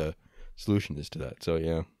know what the solution is to that. So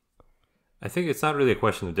yeah, I think it's not really a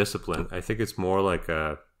question of discipline. I think it's more like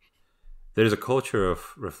there's a culture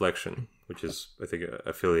of reflection, which is, I think,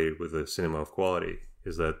 affiliated with the cinema of quality.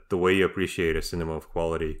 Is that the way you appreciate a cinema of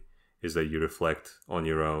quality is that you reflect on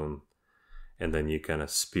your own, and then you kind of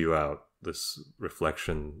spew out this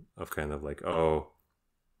reflection of kind of like, oh,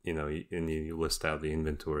 you know, and you list out the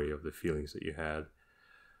inventory of the feelings that you had.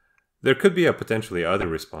 There could be a potentially other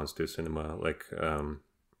response to cinema, like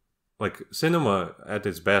cinema at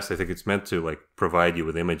its best. I think it's meant to like provide you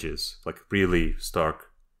with images, like really stark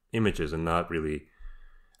images, and not really.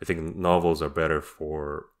 I think novels are better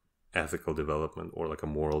for ethical development or like a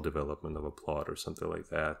moral development of a plot or something like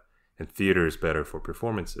that, and theater is better for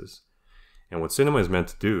performances. And what cinema is meant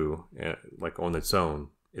to do, like on its own,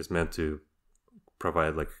 is meant to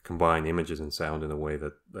provide like combine images and sound in a way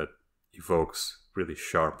that evokes really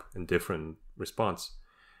sharp and different response.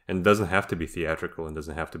 And it doesn't have to be theatrical and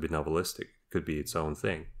doesn't have to be novelistic. It could be its own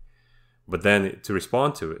thing. But then to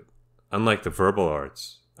respond to it, unlike the verbal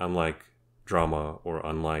arts, unlike drama, or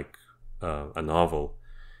unlike a novel,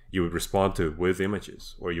 you would respond to it with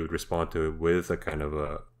images, or you would respond to it with a kind of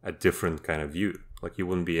a different kind of view. Like you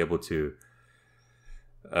wouldn't be able to,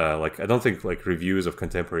 like, I don't think like reviews of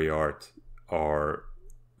contemporary art are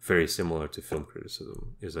very similar to film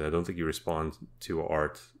criticism. Is that I don't think you respond to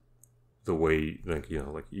art the way, like, you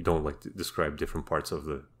know, like you don't like to describe different parts of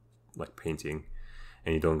the like painting,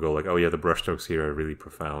 and you don't go like, oh yeah, the brushstrokes here are really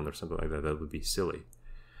profound or something like that. That would be silly.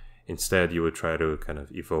 Instead, you would try to kind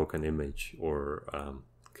of evoke an image, or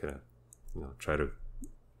kind of, you know, try to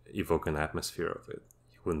evoke an atmosphere of it.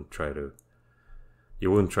 You wouldn't try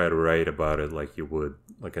to write about it like you would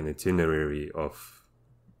like an itinerary of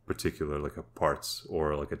particular like a parts,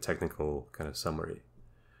 or like a technical kind of summary.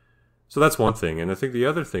 So that's one thing. And I think the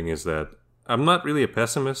other thing is that I'm not really a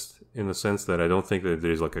pessimist in the sense that I don't think that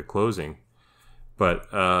there's like a closing, but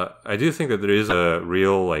I do think that there is a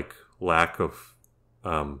real like lack of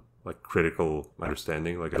like critical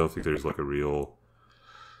understanding. Like I don't think there's like a real.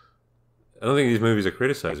 I don't think these movies are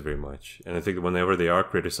criticized very much, and I think that whenever they are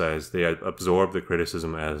criticized, they absorb the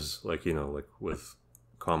criticism as like like with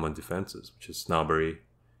common defenses, which is snobbery.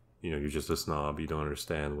 You're just a snob. You don't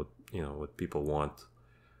understand what people want,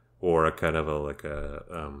 or a kind of a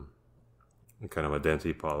kind of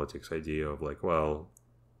identity politics idea of like, well,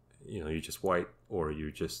 you're just white, or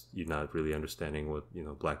you're not really understanding what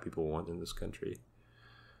black people want in this country.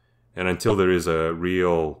 And until there is a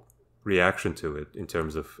real reaction to it in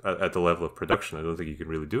terms of at the level of production, I don't think you can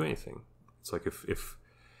really do anything. It's like if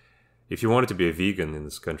you wanted to be a vegan in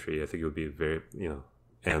this country, I think it would be very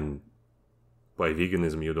and by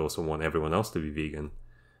veganism you'd also want everyone else to be vegan.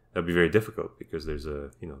 That'd be very difficult because there's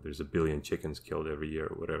a billion chickens killed every year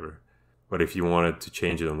or whatever. But if you wanted to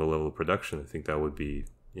change it on the level of production, I think that would be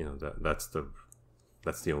that's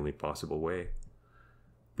the only possible way.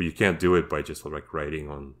 But you can't do it by just like writing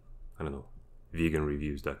on, I don't know,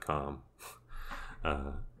 veganreviews.com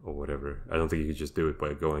or whatever. I don't think you could just do it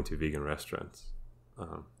by going to vegan restaurants.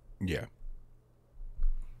 Yeah.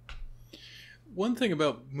 One thing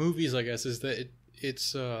about movies, I guess, is that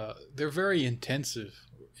it's they're very intensive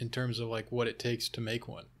in terms of like what it takes to make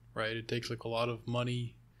one, right? It takes like a lot of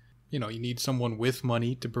money. You need someone with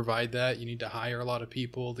money to provide that. You need to hire a lot of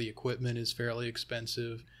people. The equipment is fairly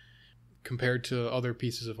expensive compared to other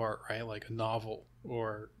pieces of art, right? Like a novel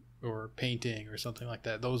or painting or something like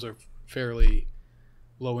that. Those are fairly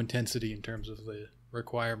low intensity in terms of the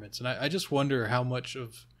requirements. And I just wonder how much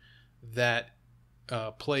of that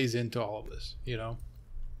plays into all of this,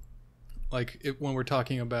 Like when we're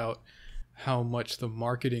talking about how much the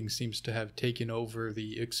marketing seems to have taken over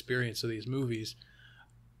the experience of these movies,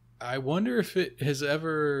 I wonder if it has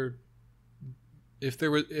ever, if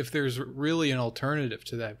there's really an alternative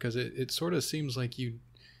to that, because it sort of seems like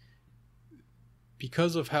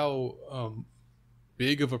because of how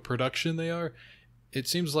big of a production they are, it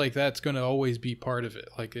seems like that's going to always be part of it.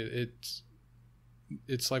 Like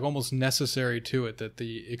it's like almost necessary to it that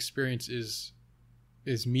the experience is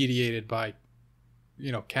mediated by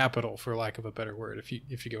capital, for lack of a better word, if you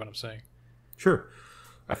get what I'm saying. Sure.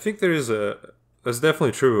 I think that's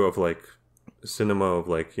definitely true of like cinema, of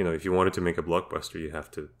like, if you wanted to make a blockbuster, you have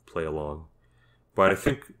to play along. But I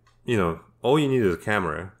think, all you need is a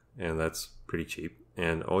camera, and that's pretty cheap.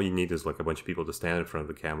 And all you need is like a bunch of people to stand in front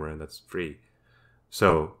of the camera, and that's free.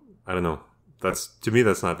 So I don't know. To me,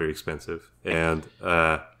 that's not very expensive. And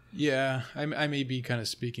yeah, I may be kind of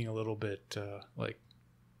speaking a little bit like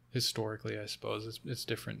historically, I suppose. It's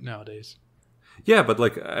different nowadays. Yeah, but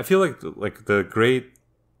like I feel like the great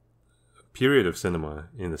period of cinema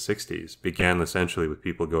in the 60s began essentially with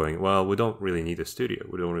people going, well, we don't really need a studio.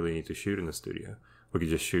 We don't really need to shoot in a studio. We could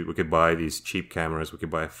just shoot. We could buy these cheap cameras. We could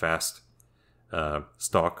buy a fast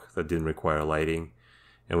stock that didn't require lighting,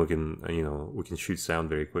 and we can shoot sound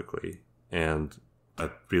very quickly. And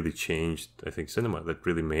that really changed, I think, cinema. That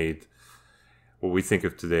really made what we think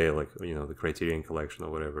of today, like, the Criterion Collection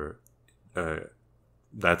or whatever.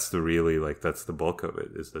 That's the bulk of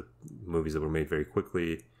it, is that movies that were made very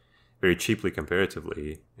quickly, very cheaply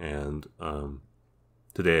comparatively. And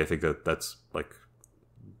today I think that's like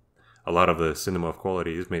a lot of the cinema of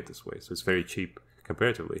quality is made this way. So it's very cheap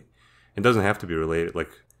comparatively. It doesn't have to be related.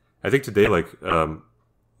 Like, I think today, like, the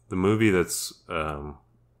movie that's...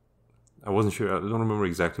 I wasn't sure. I don't remember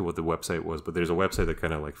exactly what the website was, but there's a website that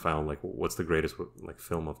kind of like found like what's the greatest like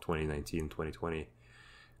film of 2019, 2020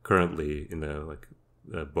 currently in the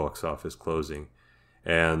box office closing.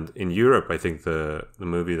 And in Europe, I think the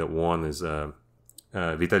movie that won is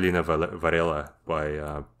Vitalina Varela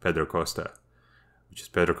by Pedro Costa, which is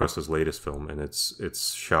Pedro Costa's latest film, and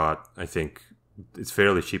it's shot. I think it's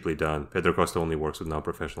fairly cheaply done. Pedro Costa only works with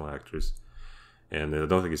non-professional actors, and I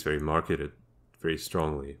don't think it's very marketed very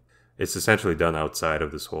strongly. It's essentially done outside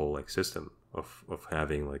of this whole like system of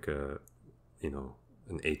having like an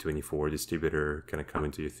A24 distributor kind of come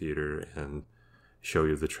into your theater and show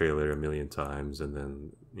you the trailer a million times, and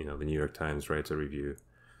then the New York Times writes a review.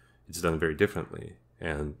 It's done very differently,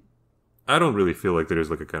 and I don't really feel like there's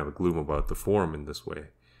like a kind of a gloom about the form in this way,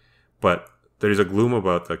 but there is a gloom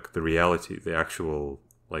about like the reality, the actual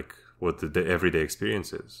like what the everyday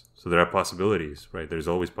experience is. So there are possibilities, right? There's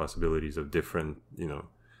always possibilities of different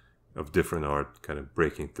art kind of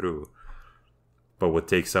breaking through. But what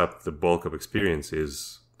takes up the bulk of experience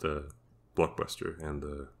is the blockbuster and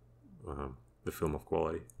the film of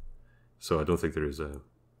quality. So I don't think there is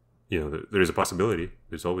there is a possibility.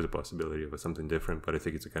 There's always a possibility of something different, but I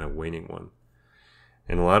think it's a kind of waning one.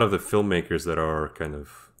 And a lot of the filmmakers that are kind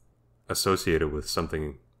of associated with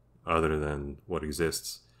something other than what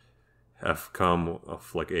exists have come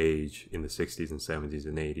of like age in the 60s and 70s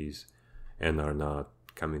and 80s and are not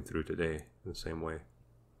coming through today in the same way.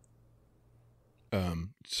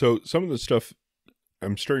 So some of the stuff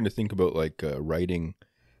I'm starting to think about, like writing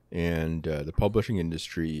and the publishing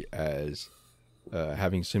industry as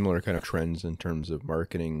having similar kind of trends in terms of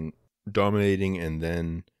marketing dominating, and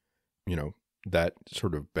then, you know, that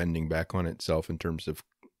sort of bending back on itself in terms of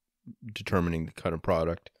determining the kind of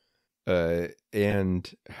product,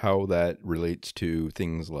 and how that relates to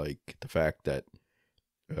things like the fact that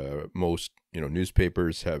most, you know,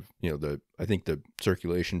 newspapers have, you know, I think the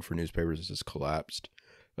circulation for newspapers has collapsed.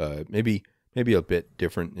 Maybe a bit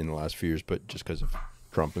different in the last few years, but just because of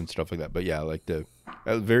Trump and stuff like that. But yeah, like at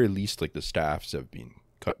the very least, like the staffs have been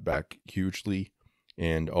cut back hugely,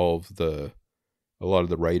 and a lot of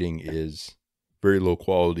the writing is very low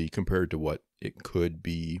quality compared to what it could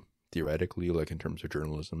be theoretically, like in terms of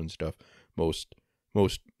journalism and stuff. Most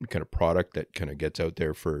kind of product that kind of gets out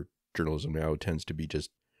there for journalism now tends to be just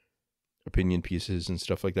opinion pieces and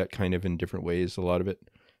stuff like that, kind of in different ways, a lot of it.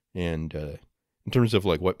 And in terms of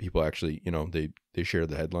like what people actually, you know, they share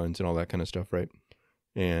the headlines and all that kind of stuff, right?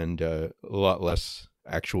 And a lot less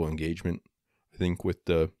actual engagement, I think, with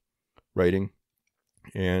the writing.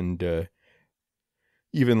 And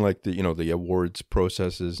even like the, you know, the awards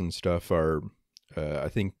processes and stuff are, I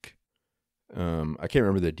think, I can't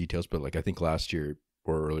remember the details, but like I think last year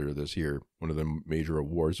or earlier this year, one of the major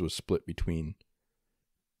awards was split between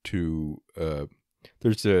two.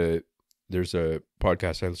 There's a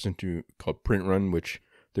podcast I listened to called Print Run, which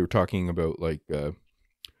they were talking about like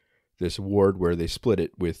this award where they split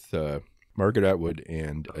it with Margaret Atwood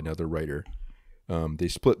and another writer. They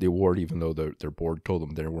split the award even though their board told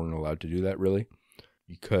them they weren't allowed to do that, really,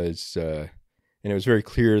 because and it was very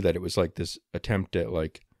clear that it was like this attempt at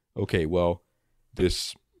like, okay, well,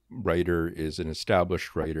 this writer is an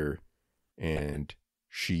established writer and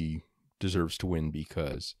she deserves to win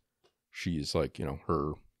because she's like, you know,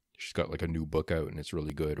 she's got like a new book out and it's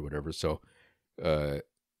really good or whatever. So, and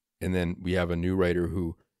then we have a new writer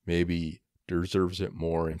who maybe deserves it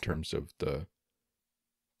more in terms of the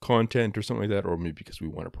content or something like that, or maybe because we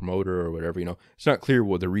want to promote her or whatever, you know. It's not clear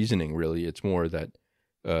what the reasoning really. It's more that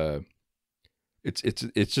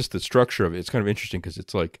it's just the structure of it. It's kind of interesting because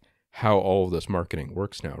it's like how all of this marketing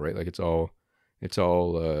works now, right? Like it's all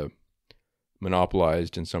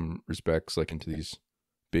monopolized in some respects, like into these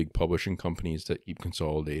big publishing companies that keep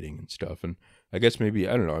consolidating and stuff. And I guess maybe,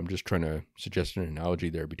 I don't know, I'm just trying to suggest an analogy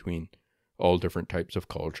there between all different types of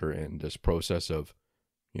culture and this process of,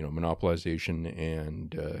 you know, monopolization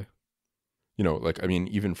and, you know, like, I mean,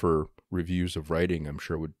 even for reviews of writing, I'm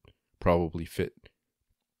sure would probably fit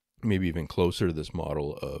maybe even closer to this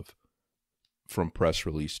model of from press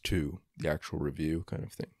release to the actual review kind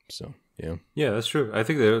of thing. So, yeah. Yeah, that's true. I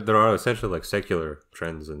think there are essentially like secular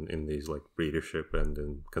trends in these like readership and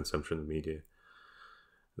in consumption of media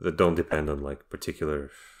that don't depend on like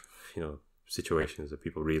particular, you know, situations that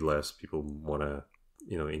people read less, people want to,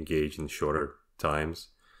 you know, engage in shorter times.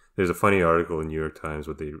 There's a funny article in New York Times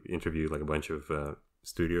where they interviewed like a bunch of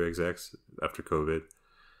studio execs after COVID.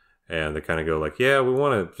 And they kind of go like, yeah, we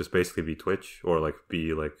want to just basically be Twitch or like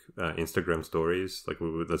be like Instagram stories. Like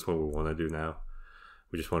that's what we want to do now.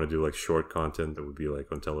 We just want to do like short content that would be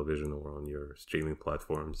like on television or on your streaming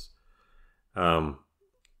platforms. And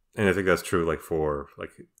I think that's true like for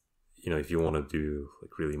like, you know, if you want to do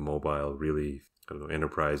like really mobile, really, I don't know,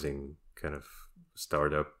 enterprising kind of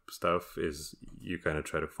startup stuff, is you kind of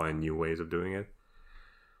try to find new ways of doing it.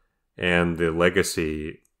 And the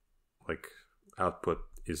legacy like output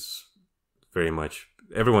is very much,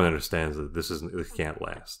 everyone understands that it can't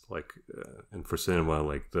last. Like, and for cinema,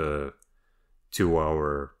 like the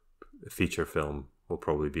 2-hour feature film will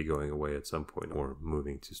probably be going away at some point or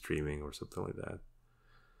moving to streaming or something like that.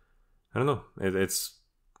 I don't know. It's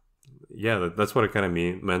yeah, that's what I kind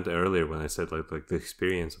of meant earlier when I said like the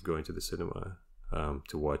experience of going to the cinema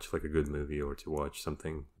to watch like a good movie or to watch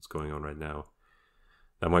something that's going on right now.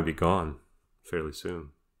 That might be gone fairly soon.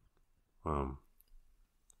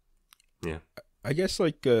 Yeah, I guess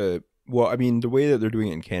like well, I mean, the way that they're doing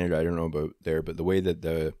it in Canada, I don't know about there, but the way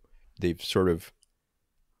that they've sort of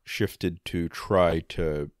shifted to try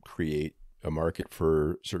to create a market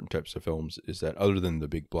for certain types of films is that, other than the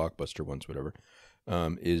big blockbuster ones, whatever,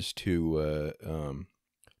 is to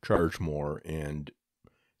charge more and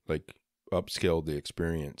like upscale the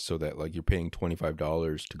experience so that like you're paying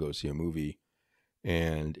 $25 to go see a movie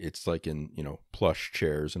and it's like in, you know, plush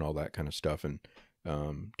chairs and all that kind of stuff, and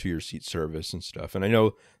to your seat service and stuff. And I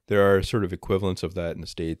know there are sort of equivalents of that in the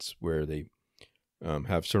States where they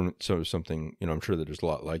have sort of something, you know, I'm sure that there's a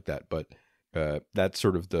lot like that, but that's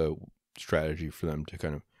sort of the strategy for them to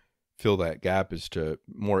kind of fill that gap is to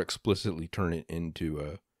more explicitly turn it into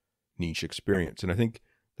a niche experience. And I think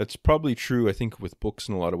that's probably true, I think, with books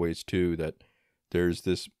in a lot of ways too, that there's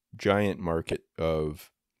this giant market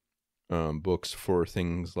of books for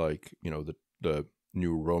things like, you know, the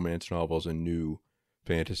new romance novels and new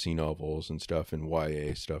fantasy novels and stuff and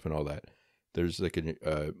YA stuff and all that. There's like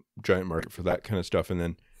a giant market for that kind of stuff. And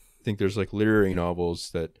then I think there's like literary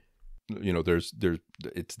novels that, you know,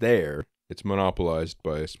 it's monopolized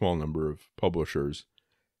by a small number of publishers.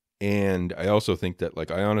 And I also think that,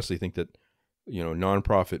 like, I honestly think that, you know,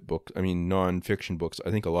 nonfiction books,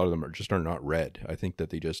 I think a lot of them are not read. I think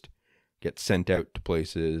that they just get sent out to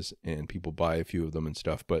places and people buy a few of them and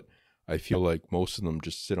stuff. But I feel like most of them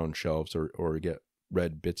just sit on shelves or get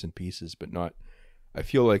read bits and pieces, but not, I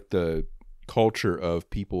feel like the culture of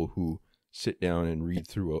people who sit down and read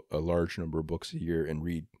through a large number of books a year and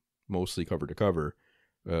read mostly cover to cover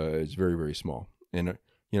is very, very small. And,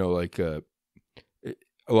 you know, like a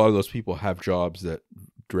lot of those people have jobs that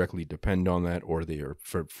directly depend on that, or they are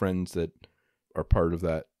friends that are part of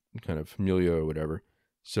that kind of familia or whatever.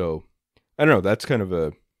 So I don't know, that's kind of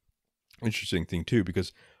a interesting thing too,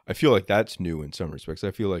 because I feel like that's new in some respects.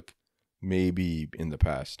 I feel like maybe in the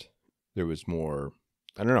past there was more,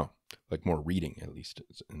 I don't know, like more reading, at least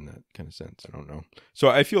in that kind of sense. I don't know. So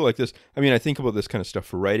I feel like this, I mean, I think about this kind of stuff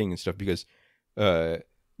for writing and stuff because,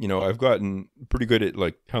 you know, I've gotten pretty good at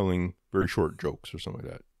like telling very short jokes or something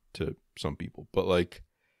like that to some people, but like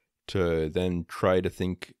to then try to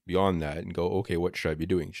think beyond that and go, okay, what should I be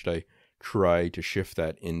doing? Should I try to shift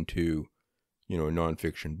that into, you know, a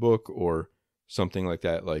nonfiction book or something like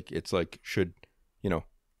that? Like, it's like, should, you know,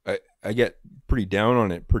 I get pretty down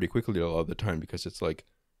on it pretty quickly a lot of the time because it's like,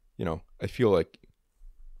 you know, I feel like,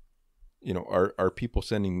 you know, are people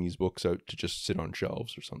sending these books out to just sit on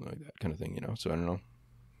shelves or something like that kind of thing, you know? So I don't know.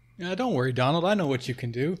 Yeah, don't worry, Donald. I know what you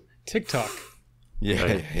can do. TikTok.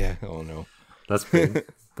 Yeah. Oh no, that's good.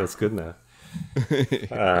 That's good now.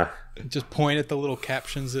 Just point at the little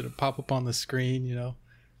captions that pop up on the screen, you know.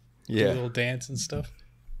 Yeah. Do a little dance and stuff.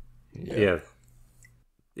 Yeah.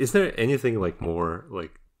 Is there anything like more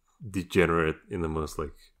like degenerate in the most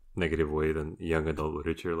like negative way than young adult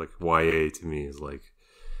literature? Like YA to me is like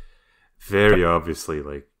very obviously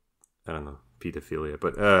like, I don't know, pedophilia,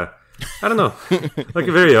 but I don't know, like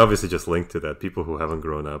very obviously just linked to that. People who haven't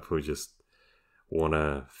grown up, who just want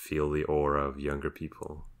to feel the aura of younger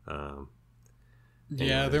people.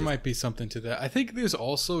 Yeah, there might be something to that. I think there's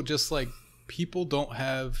also just like people don't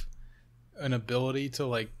have an ability to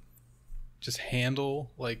like just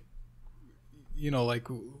handle like, you know,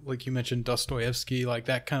 like you mentioned Dostoevsky, like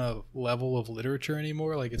that kind of level of literature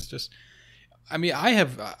anymore. Like it's just, I mean,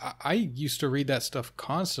 I used to read that stuff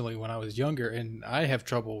constantly when I was younger, and I have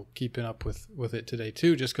trouble keeping up with it today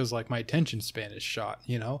too, just because like my attention span is shot,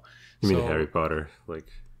 you know. You mean Harry Potter, like,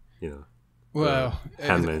 you know? Well,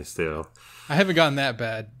 Handmaid's Tale. I haven't gotten that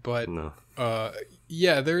bad, but no.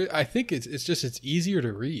 Yeah, I think it's easier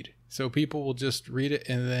to read, so people will just read it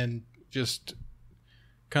and then just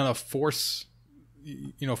kind of force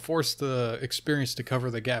the experience to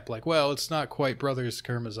cover the gap. Like, well, it's not quite Brothers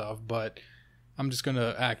Karamazov, but I'm just going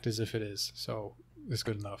to act as if it is. So it's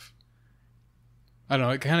good enough. I don't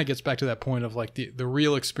know. It kind of gets back to that point of like the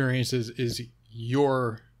real experience is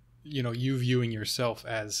your, you know, you viewing yourself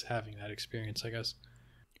as having that experience, I guess.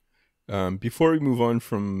 Before we move on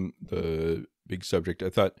from the big subject, I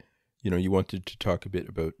thought, you know, you wanted to talk a bit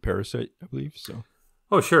about Parasite, I believe. So.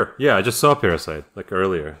 Oh, sure. Yeah, I just saw Parasite like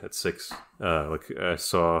earlier at 6. Like I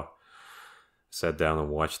sat down and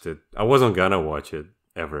watched it. I wasn't gonna watch it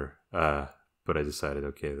ever, but I decided,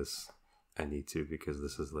 okay, I need to, because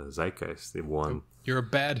this is the zeitgeist. It won. You're a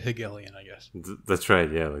bad Hegelian, I guess. That's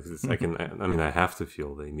right. Yeah, like I have to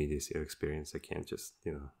feel the immediacy of experience. I can't just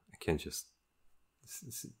use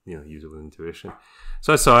it with intuition.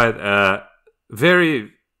 So I saw it.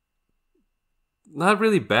 Very, not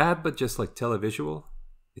really bad, but just like televisual.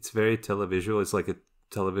 It's very televisual. It's like a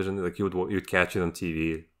television, like you'd catch it on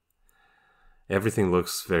TV. Everything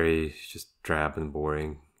looks very just drab and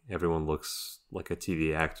boring. Everyone looks like a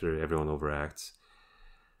TV actor. Everyone overacts.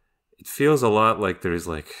 It feels a lot like there is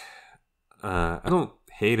like, I don't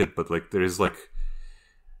hate it, but like there is like,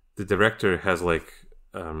 the director has like,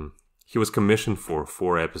 he was commissioned for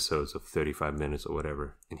 4 episodes of 35 minutes or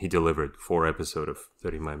whatever, and he delivered 4 episodes of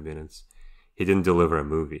 35 minutes. He didn't deliver a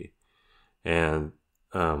movie. And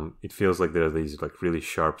it feels like there are these like really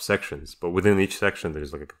sharp sections, but within each section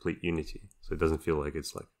there's like a complete unity. So it doesn't feel like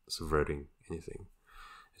it's like subverting anything.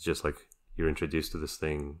 It's just like you're introduced to this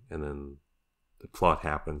thing, and then the plot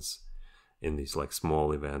happens in these like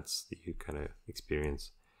small events that you kind of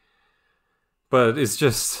experience. But it's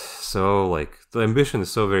just so like the ambition is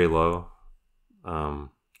so very low.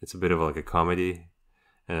 It's a bit of like a comedy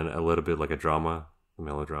and a little bit like a drama, a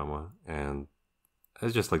melodrama, and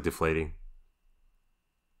it's just like deflating.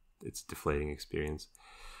 It's a deflating experience.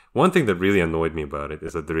 One thing that really annoyed me about it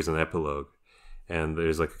is that there is an epilogue, and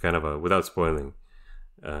there's like a kind of a, without spoiling,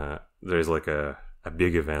 there's like a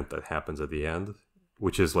big event that happens at the end,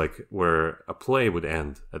 which is like where a play would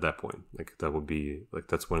end at that point. Like that would be like,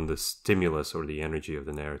 that's when the stimulus or the energy of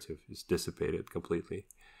the narrative is dissipated completely.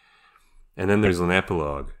 And then there's an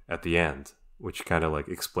epilogue at the end, which kind of like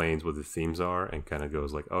explains what the themes are and kind of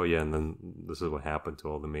goes like, oh yeah, and then this is what happened to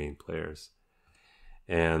all the main players.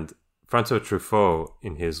 And François Truffaut,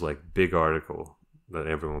 in his like big article that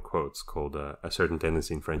everyone quotes called A Certain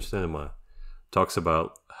Tendency in French Cinema, talks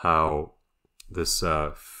about how this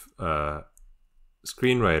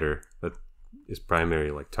screenwriter that his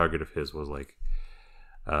primary like target of his was like,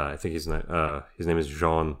 I think his name is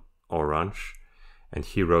Jean Orange, and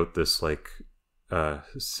he wrote this like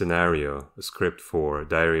scenario, a script for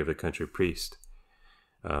Diary of the Country Priest,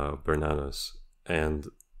 Bernanos, and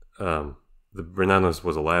the Bernanos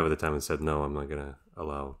was alive at the time and said, no, I'm not gonna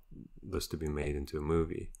allow this to be made into a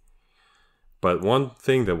movie. But one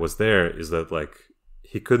thing that was there is that like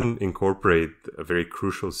he couldn't incorporate a very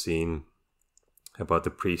crucial scene about the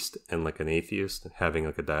priest and like an atheist having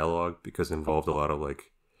like a dialogue, because it involved a lot of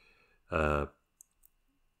like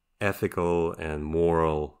ethical and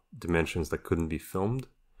moral dimensions that couldn't be filmed.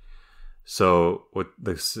 So what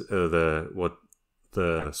the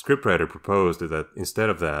scriptwriter proposed is that instead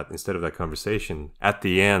of that conversation, at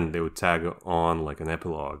the end they would tag on like an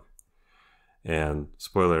epilogue. And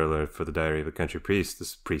spoiler alert for the Diary of the Country Priest,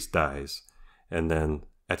 this priest dies, and then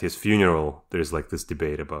at his funeral there's like this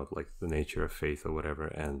debate about like the nature of faith or whatever,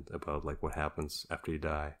 and about like what happens after you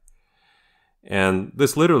die. And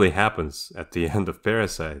this literally happens at the end of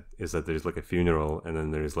Parasite, is that there's like a funeral, and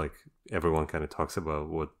then there's like everyone kind of talks about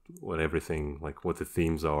what everything, like what the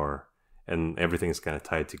themes are, and everything is kind of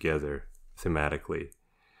tied together thematically.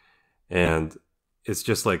 And it's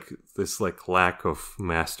just like this like lack of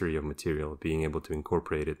mastery of material, being able to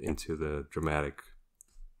incorporate it into the dramatic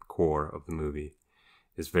core of the movie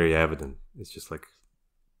is very evident. It's just like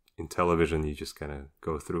in television, you just kind of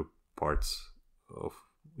go through parts of,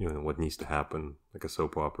 you know, what needs to happen, like a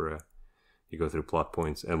soap opera. You go through plot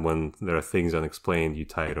points, and when there are things unexplained, you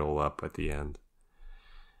tie it all up at the end.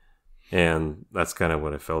 And that's kind of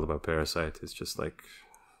what I felt about Parasite. It's just like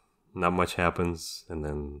not much happens, and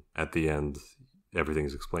then at the end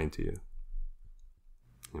everything's explained to you.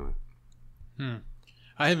 Anyway.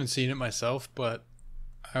 I haven't seen it myself, but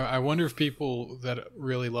I wonder if people that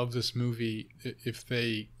really love this movie, if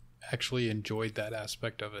they actually enjoyed that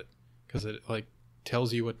aspect of it, because it like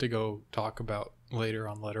tells you what to go talk about later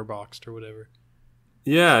on Letterboxd or whatever.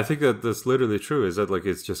 Yeah, I think that that's literally true. Is that like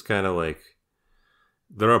it's just kind of like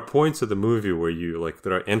there are points of the movie where you like,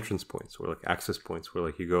 there are entrance points or like access points where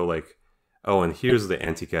like you go like, oh, and here's the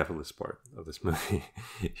anti-capitalist part of this movie.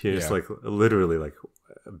 Here's like literally like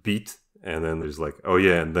a beat, and then there's like, oh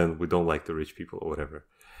yeah, and then we don't like the rich people or whatever.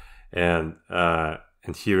 And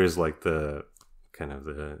here is like the kind of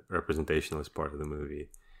the representationalist part of the movie.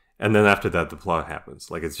 And then after that, the plot happens.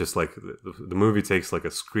 Like it's just like the movie takes like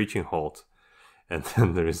a screeching halt, and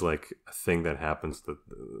then there is like a thing that happens that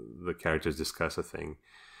the characters discuss a thing,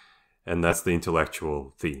 and that's the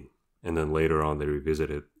intellectual theme. And then later on, they revisit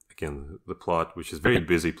it again. The plot, which is very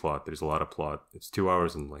busy plot. There's a lot of plot. It's 2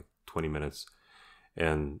 hours and like 20 minutes,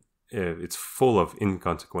 and it's full of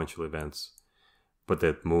inconsequential events, but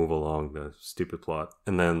that move along the stupid plot.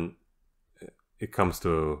 And then it comes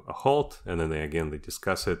to a halt, and then they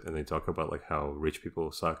discuss it, and they talk about like how rich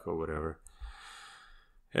people suck or whatever,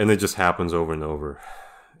 and it just happens over and over.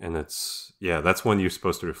 And that's when you're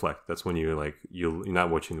supposed to reflect. That's when you're like, you're not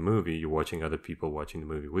watching the movie, you're watching other people watching the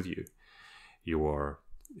movie with you. You are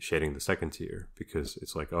shedding the second tier, because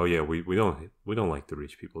it's like, oh yeah, we don't like the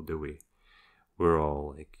rich people, do we? We're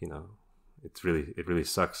all like, you know, it really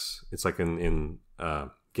sucks. It's like in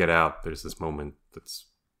Get Out, there's this moment that's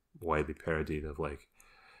widely parodied of like,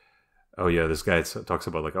 oh yeah, this guy talks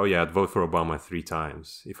about like, oh yeah, I'd vote for Obama 3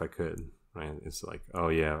 times if I could, right? It's like, oh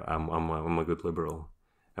yeah, I'm a good liberal,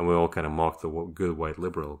 and we all kind of mock the good white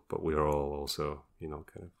liberal, but we are all also, you know,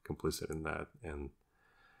 kind of complicit in that, and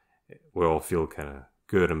we all feel kind of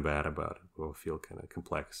good and bad about it. We all feel kind of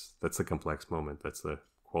complex. That's the complex moment. That's the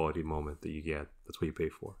quality moment that you get. That's what you pay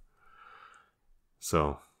for.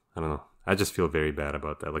 So I don't know. I just feel very bad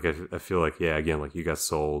about that. Like I feel like, yeah, again, like you got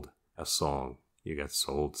sold a song, you got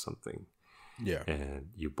sold something, yeah, and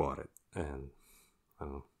you bought it, and I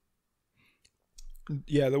don't know.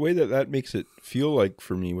 Yeah, the way that makes it feel like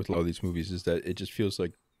for me with a lot of these movies is that it just feels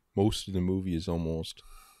like most of the movie is almost,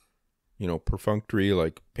 perfunctory,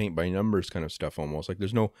 like paint by numbers kind of stuff almost. Like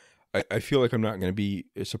there's no, I feel like I'm not going to be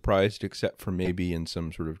surprised except for maybe in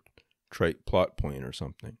some sort of trite plot point or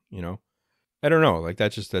something, I don't know. Like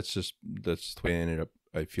that's the way I ended up,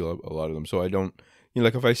 I feel a lot of them. So I don't,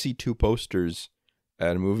 like if I see two posters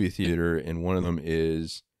at a movie theater and one of them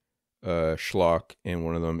is schlock and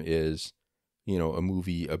one of them is, a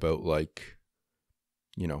movie about like,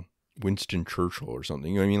 Winston Churchill or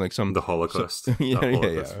something. You know what I mean? Like the Holocaust.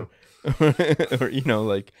 Yeah. Or,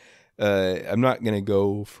 like, I'm not going to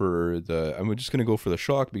go for I'm just going to go for the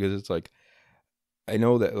schlock because it's like, I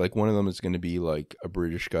know that like one of them is going to be like a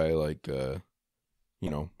British guy, like,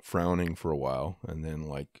 frowning for a while and then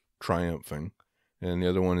like triumphing. And the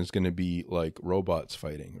other one is going to be like robots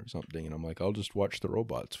fighting or something. And I'm like, I'll just watch the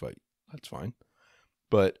robots fight. That's fine.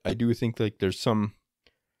 But I do think like there's some,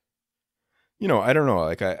 I don't know.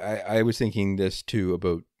 Like I was thinking this too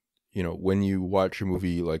about, when you watch a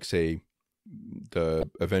movie like say the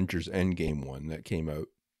Avengers Endgame one that came out,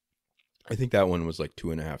 I think that one was like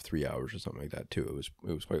 2.5, 3 hours or something like that too.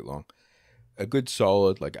 It was quite long. A good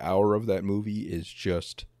solid like hour of that movie is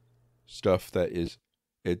just stuff that is,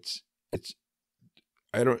 it's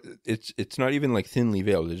not even like thinly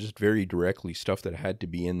veiled. It's just very directly stuff that had to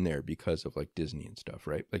be in there because of like Disney and stuff,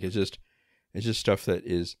 right? Like it's just stuff that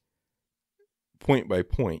is point by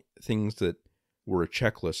point, things that were a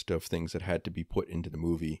checklist of things that had to be put into the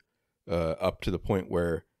movie, up to the point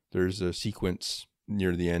where there's a sequence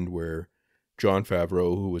near the end where Jon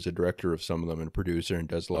Favreau, who was a director of some of them and a producer and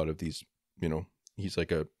does a lot of these, he's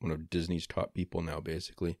like one of Disney's top people now,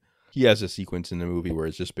 basically. He has a sequence in the movie where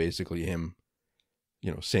it's just basically him,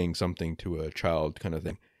 saying something to a child kind of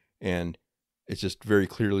thing. And it's just very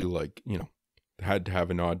clearly like, had to have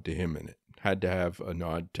a nod to him in it. Had to have a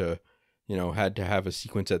nod to, had to have a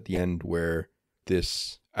sequence at the end where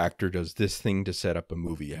this actor does this thing to set up a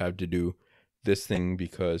movie. Had to do this thing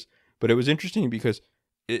but it was interesting because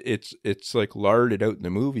it's like larded out in the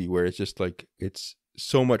movie where it's just like, it's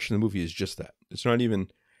so much in the movie is just that. It's not even,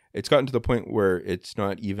 it's gotten to the point where it's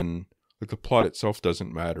not even, like the plot itself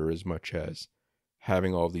doesn't matter as much as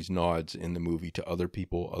having all these nods in the movie to other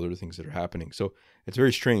people, other things that are happening. So it's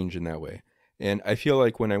very strange in that way. And I feel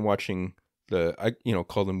like when I'm watching I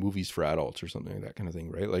call them movies for adults or something like that kind of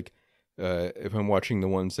thing, right? Like, if I'm watching the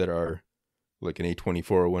ones that are like an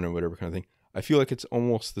A24 one or whatever kind of thing, I feel like it's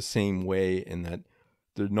almost the same way in that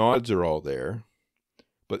the nods are all there,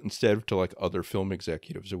 but instead of to like other film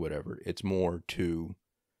executives or whatever, it's more to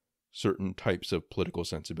certain types of political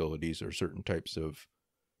sensibilities or certain types of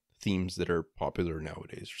themes that are popular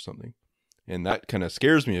nowadays or something. And that kind of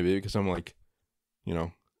scares me a bit because I'm like,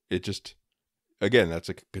 it just, again, that's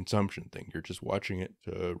like a consumption thing. You're just watching it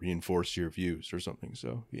to reinforce your views or something.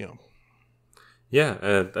 So, Yeah,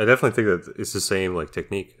 I definitely think that it's the same like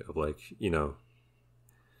technique of like,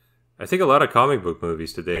 I think a lot of comic book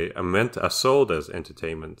movies today are sold as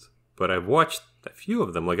entertainment, but I've watched a few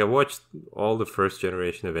of them. Like I watched all the first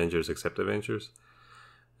generation Avengers except Avengers,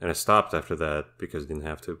 and I stopped after that because I didn't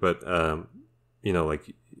have to. But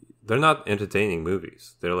like they're not entertaining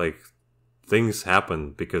movies. They're like things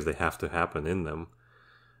happen because they have to happen in them.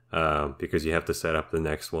 Because you have to set up the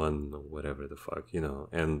next one or whatever the fuck,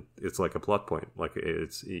 and it's like a plot point. Like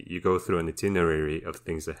you go through an itinerary of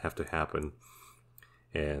things that have to happen,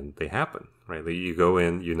 and they happen, right? Like you go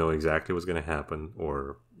in, you know exactly what's going to happen,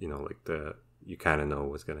 or you kind of know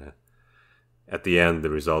what's going to. At the end, the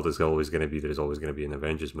result is always going to be there's always going to be an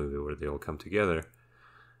Avengers movie where they all come together,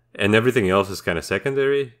 and everything else is kind of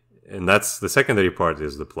secondary. And that's the secondary part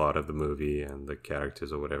is the plot of the movie and the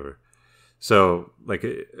characters or whatever. So, like,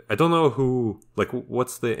 I don't know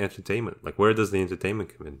what's the entertainment? Like, where does the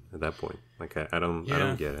entertainment come in at that point? Like, I don't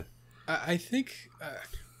get it. I think,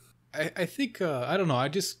 I don't know. I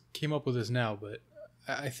just came up with this now, but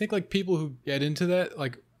I think, like, people who get into that,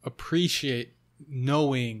 like, appreciate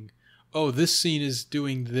knowing, oh, this scene is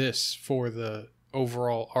doing this for the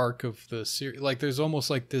overall arc of the series. Like, there's almost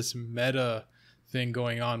like this meta thing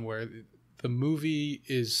going on where the movie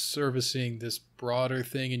is servicing this broader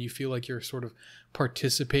thing and you feel like you're sort of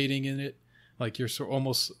participating in it. Like you're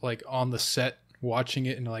almost like on the set watching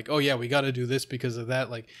it and like, oh yeah, we got to do this because of that.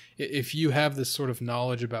 Like if you have this sort of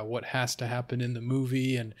knowledge about what has to happen in the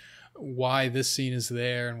movie and why this scene is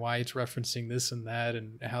there and why it's referencing this and that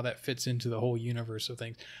and how that fits into the whole universe of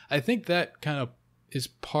things, I think that kind of is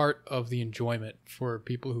part of the enjoyment for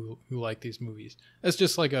people who like these movies. That's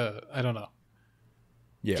just like I don't know.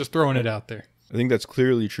 Yeah. Just throwing it out there. I think that's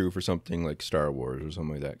clearly true for something like Star Wars or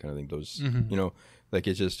something like that kind of thing. Those, like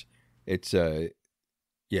it's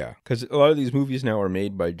Yeah, because a lot of these movies now are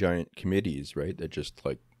made by giant committees, right? That just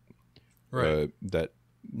like, that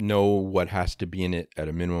know what has to be in it at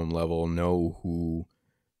a minimum level, know who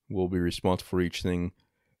will be responsible for each thing.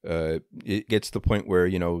 It gets to the point where,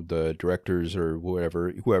 you know, the directors or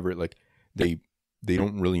whoever, like they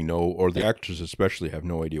don't really know, or the actors especially have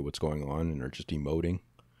no idea what's going on and are just emoting.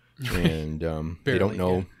 And they don't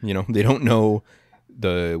know, you know, they don't know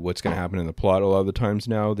what's going to happen in the plot a lot of the times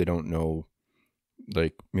now. They don't know,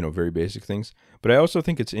 like, you know, very basic things. But I also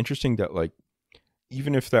think it's interesting that, like,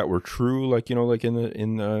 even if that were true, like, you know, like in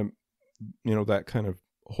the you know, that kind of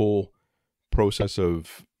whole process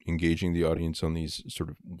of engaging the audience on these sort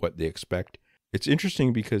of what they expect, it's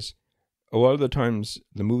interesting because a lot of the times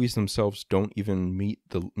the movies themselves don't even meet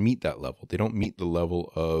that level. They don't meet the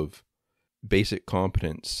level of basic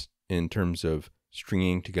competence in terms of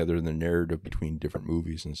stringing together the narrative between different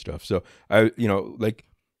movies and stuff. So I, you know, like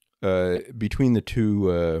between the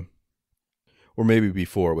two, or maybe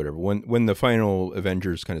before, whatever, when the final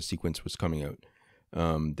Avengers kind of sequence was coming out,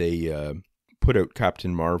 they put out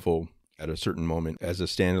Captain Marvel at a certain moment as a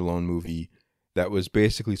standalone movie that was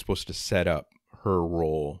basically supposed to set up her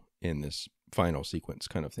role in this final sequence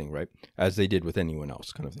kind of thing, right? As they did with anyone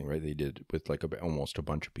else kind of thing, right? They did with like almost a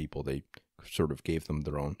bunch of people. They sort of gave them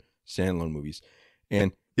their own standalone movies.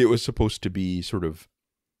 And it was supposed to be sort of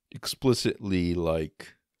explicitly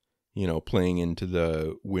like, you know, playing into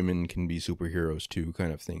the women can be superheroes too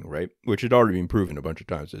kind of thing, right? Which had already been proven a bunch of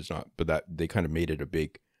times. It's not, but that they kind of made it a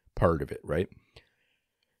big part of it, right?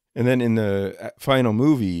 And then in the final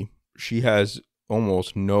movie, she has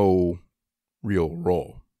almost no real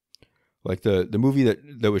role. Like the movie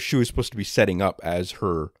she was supposed to be setting up as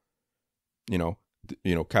her, you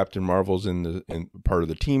know, Captain Marvel's in part of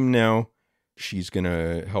the team now. She's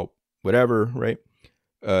gonna help whatever, right?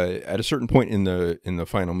 At a certain point in the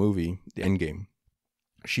final movie, the end game,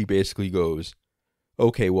 she basically goes,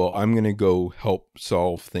 okay, well, I'm gonna go help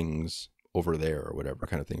solve things over there or whatever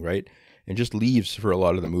kind of thing, right? And just leaves for a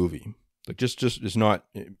lot of the movie. Like just is not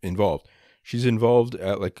involved. She's involved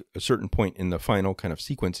at like a certain point in the final kind of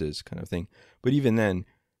sequences kind of thing. But even then,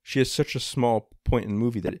 she has such a small point in the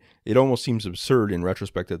movie that it almost seems absurd in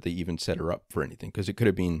retrospect that they even set her up for anything. Because it could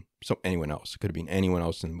have been anyone else. It could have been anyone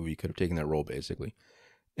else in the movie could have taken that role basically.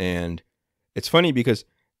 And it's funny because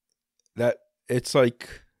that it's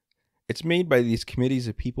like it's made by these committees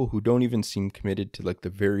of people who don't even seem committed to like the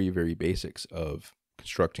very, very basics of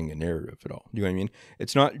constructing a narrative at all. You know what I mean?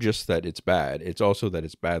 It's not just that it's bad, it's also that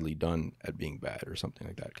it's badly done at being bad or something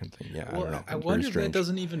like that kind of thing. Yeah, well, I don't know. I wonder if that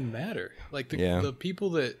doesn't even matter. Like the people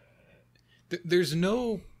that there's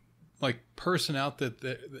no like person out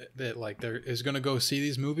that like there is going to go see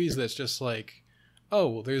these movies that's just like, oh,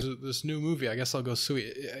 well, there's this new movie, I guess I'll go see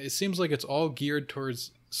it. It seems like it's all geared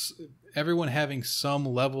towards everyone having some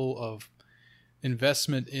level of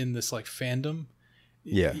investment in this like fandom.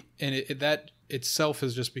 Yeah. And that itself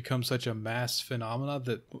has just become such a mass phenomena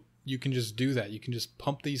that you can just do that. You can just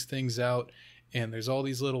pump these things out, and there's all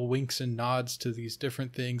these little winks and nods to these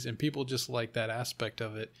different things, and people just like that aspect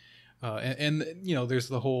of it. And you know, there's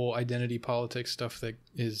the whole identity politics stuff that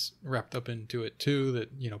is wrapped up into it too, that,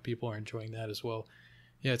 you know, people are enjoying that as well.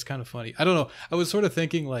 Yeah, it's kind of funny. I don't know. I was sort of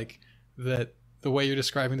thinking like that the way you're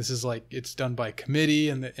describing this is like it's done by committee,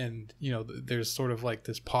 and you know, there's sort of like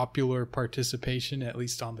this popular participation, at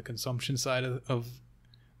least on the consumption side of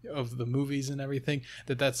the movies and everything,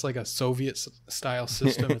 that's like a Soviet style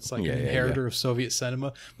system. It's like an inheritor of Soviet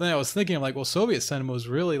cinema. But then I was thinking, I'm like, well, Soviet cinema is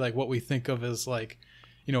really like what we think of as like,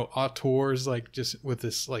 you know, auteurs, like just with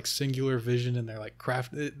this like singular vision, and they're like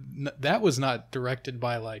craft. That was not directed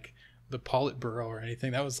by like the Politburo or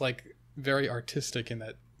anything. That was like very artistic in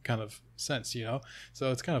that kind of sense, you know?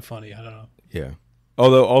 So it's kind of funny. I don't know. Yeah.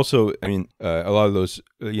 Although also, I mean, a lot of those,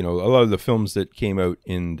 you know, a lot of the films that came out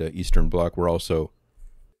in the Eastern Bloc were also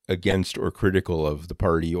against or critical of the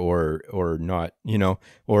party or not, you know,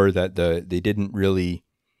 or that they didn't really,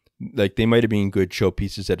 like, they might have been good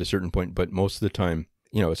showpieces at a certain point, but most of the time,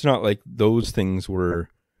 you know, it's not like those things were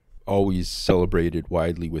always celebrated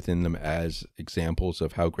widely within them as examples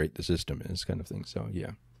of how great the system is, kind of thing. So,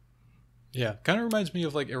 yeah. Yeah, kind of reminds me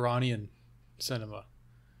of like Iranian cinema.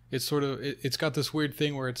 It's sort of it's got this weird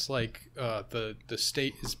thing where it's like the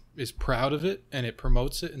state is proud of it and it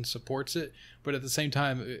promotes it and supports it, but at the same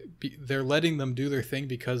time they're letting them do their thing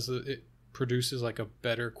because it produces like a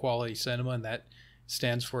better quality cinema, and that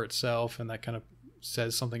stands for itself, and that kind of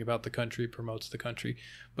says something about the country, promotes the country.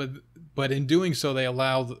 But in doing so, they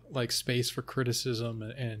allow like space for criticism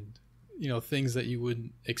and you know, things that you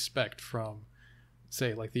wouldn't expect from,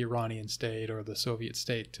 say, like the Iranian state or the Soviet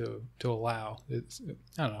state to allow. It's,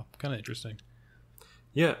 I don't know, kind of interesting.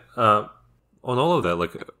 Yeah, on all of that,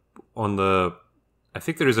 like on the, I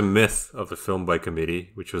think there is a myth of the film by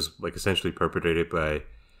committee, which was like essentially perpetrated by,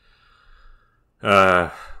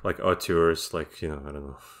 like auteurs, like I don't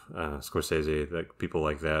know, Scorsese, like people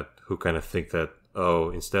like that, who kind of think that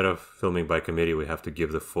instead of filming by committee, we have to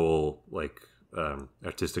give the full like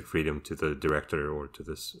artistic freedom to the director or to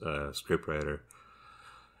this scriptwriter.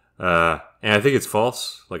 And I think it's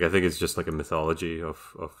false. Like I think it's just like a mythology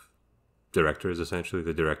of directors, essentially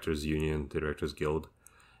the directors union, the directors guild,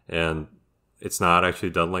 and it's not actually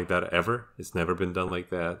done like that ever. It's never been done like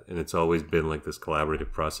that, and it's always been like this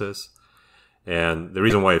collaborative process. And the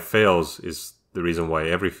reason why it fails is the reason why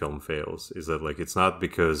every film fails, is that like it's not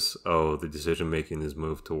because the decision making is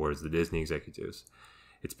moved towards the Disney executives.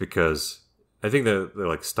 It's because I think that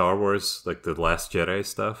like Star Wars, like the Last Jedi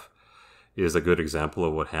stuff, is a good example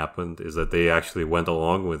of what happened. Is that they actually went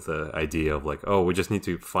along with the idea of like, we just need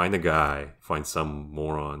to find find some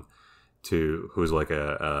moron who's like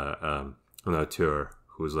an auteur,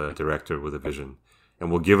 who's a director with a vision,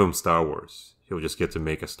 and we'll give him Star Wars. He'll just get to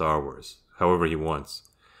make a Star Wars however he wants.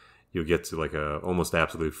 You'll get to like a almost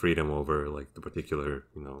absolute freedom over like the particular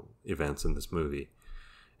events in this movie,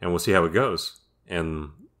 and we'll see how it goes.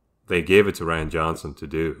 And they gave it to Rian Johnson to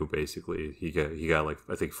do, who basically he got like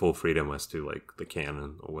I think full freedom as to like the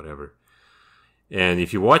canon or whatever. And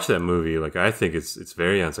if you watch that movie, like I think it's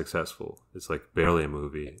very unsuccessful. It's like barely a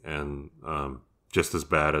movie, and just as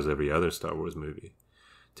bad as every other Star Wars movie.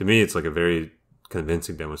 To me, it's like a very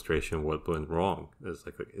convincing demonstration of what went wrong.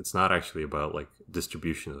 It's not actually about like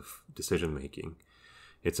distribution of decision making.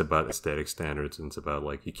 It's about aesthetic standards, and it's about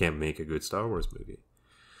like you can't make a good Star Wars movie.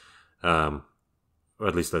 Or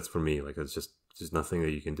at least that's for me. Like it's just nothing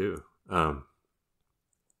that you can do.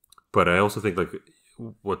 But I also think like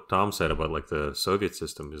what Tom said about like the Soviet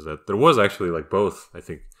system is that there was actually like both. I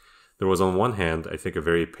think there was on one hand, I think a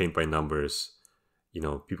very paint by numbers.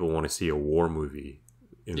 People want to see a war movie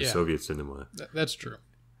in the Soviet cinema. That's true.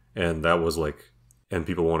 And that was like, and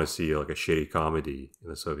people want to see like a shitty comedy in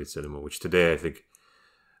the Soviet cinema, which today I think,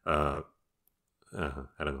 I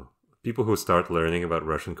don't know, people who start learning about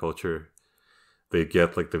Russian culture, they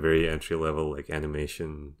get like the very entry level like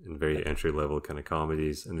animation and very entry level kind of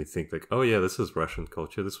comedies, and they think like, oh yeah, this is Russian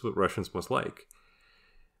culture. This is what Russians must like.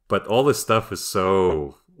 But all this stuff is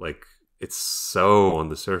so like, it's so on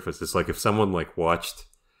the surface. It's like if someone like watched,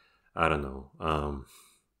 I don't know,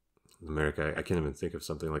 America, I can't even think of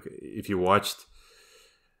something. Like if you watched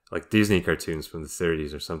like Disney cartoons from the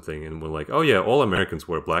 30s or something, and were like, oh yeah, all Americans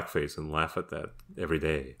wear blackface, and laugh at that every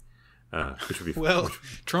day. Which would be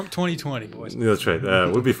Trump 2020, boys. That's right.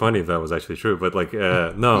 It would be funny if that was actually true, but like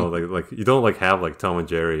no, like you don't like have like Tom and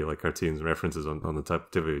Jerry like cartoons and references on the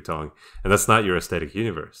tip of your tongue, and that's not your aesthetic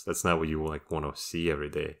universe. That's not what you like want to see every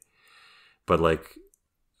day. But like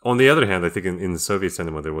on the other hand, I think in the Soviet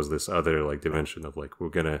cinema there was this other like dimension of like, we're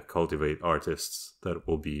gonna cultivate artists that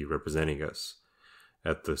will be representing us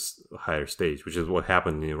at this higher stage, which is what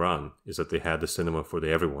happened in Iran. Is that they had the cinema for the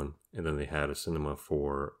everyone, and then they had a cinema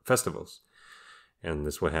for festivals. And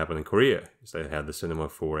this is what happened in Korea, is they had the cinema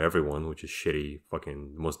for everyone, which is shitty,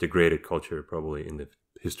 fucking the most degraded culture probably in the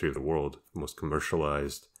history of the world, most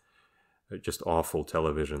commercialized, just awful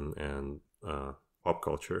television and pop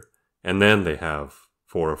culture. And then they have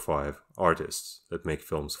 4 or 5 artists that make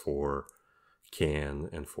films for Cannes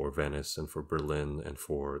and for Venice and for Berlin, and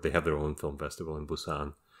they have their own film festival in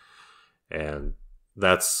Busan. And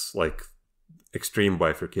that's like extreme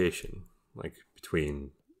bifurcation, like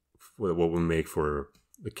between what we make for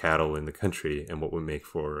the cattle in the country and what we make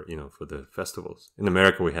for for the festivals. In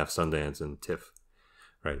America we have Sundance and TIFF,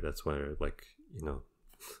 right? That's where like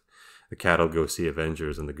the cattle go see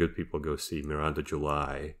Avengers and the good people go see Miranda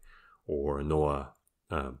July or Noah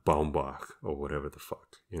Baumbach or whatever the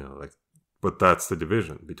fuck, like. But that's the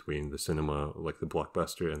division between the cinema, like the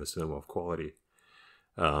blockbuster, and the cinema of quality.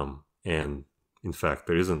 And in fact,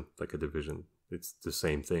 there isn't like a division. It's the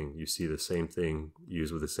same thing. You see the same thing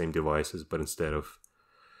used with the same devices, but instead of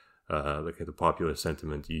like the popular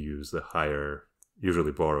sentiment, you use the higher,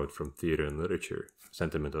 usually borrowed from theater and literature,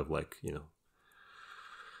 sentiment of like,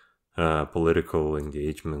 political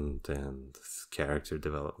engagement and character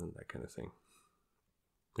development, that kind of thing.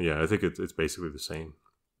 Yeah, I think it's basically the same.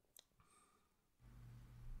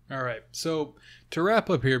 All right. So to wrap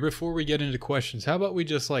up here, before we get into questions, how about we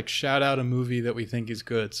just like shout out a movie that we think is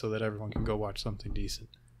good so that everyone can go watch something decent?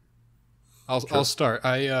 I'll start.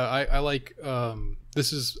 I like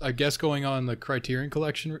this is I guess going on the Criterion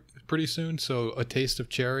Collection pretty soon. So A Taste of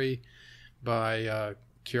Cherry by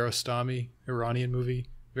Kiarostami, Iranian movie,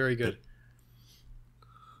 very good.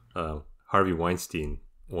 Harvey Weinstein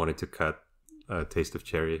wanted to cut Taste of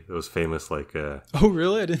Cherry. It was famous, like. Oh,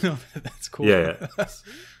 really? I didn't know that. That's cool. Yeah.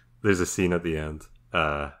 There's a scene at the end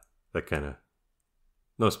that kind of,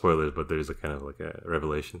 no spoilers, but there's a kind of like a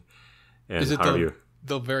revelation. And is it Harvey,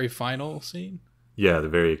 the very final scene? yeah, the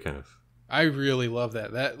very kind of. I really love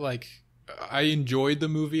that. That, like, I enjoyed the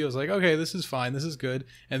movie. I was like, okay, this is fine. This is good.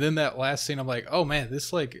 And then that last scene, I'm like, oh man,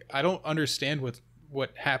 this, like, I don't understand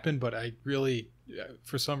what happened, but I really,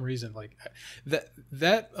 for some reason, like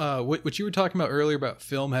what you were talking about earlier about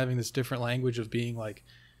film having this different language of being like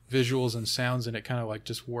visuals and sounds, and it kind of like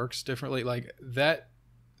just works differently. Like that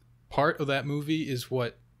part of that movie is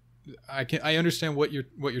what I understand what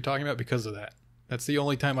you're talking about because of that. That's the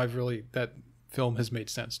only time that film has made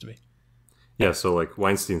sense to me. Yeah, so like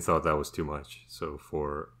Weinstein thought that was too much. So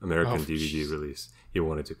for American DVD geez. release, he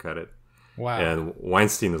wanted to cut it. Wow. And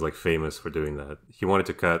Weinstein is like famous for doing that. He wanted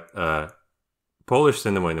to cut Polish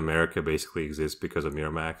cinema in America basically exists because of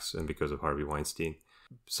Miramax and because of Harvey Weinstein.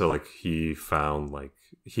 So like he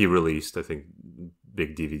released, I think,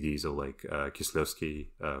 big DVDs of like Kieslowski,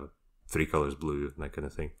 Three Colors Blue, and that kind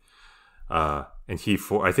of thing. And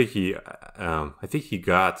I think he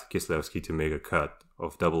got Kieslowski to make a cut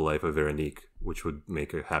of Double Life of Veronique, which would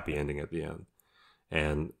make a happy ending at the end.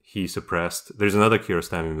 And he suppressed. There's another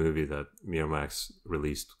Kiarostami movie that Miramax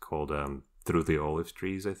released called Through the Olive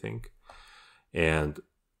Trees, I think. And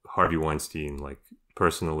Harvey Weinstein like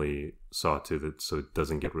personally saw to that so it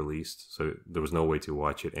doesn't get released. So there was no way to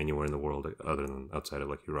watch it anywhere in the world other than outside of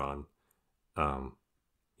like Iran.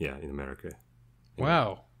 In America.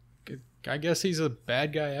 Wow. I guess he's a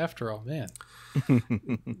bad guy after all, man.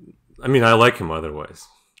 I mean, I like him otherwise.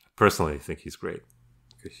 Personally, I think he's great.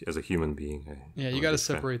 As a human being. You got to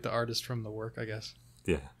separate the artist from the work, I guess.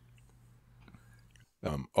 Yeah.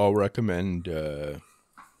 I'll recommend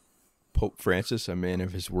Pope Francis, A Man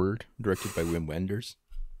of His Word, directed by Wenders.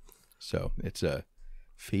 So it's a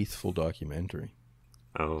faithful documentary.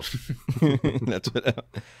 Oh. That's what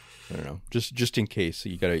I don't know. Just in case.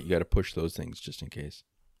 You gotta push those things just in case.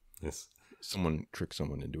 Yes. Someone tricks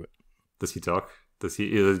someone into it. Does he talk? Is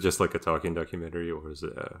it just like a talking documentary, or is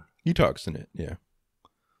it? He talks in it, yeah.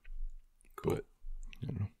 Cool. But, I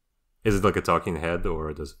don't know. Is it like a talking head,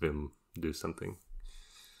 or does Vim do something?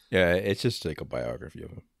 Yeah, it's just like a biography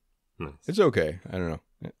of him. Nice. It's okay. I don't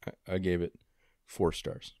know. I gave it 4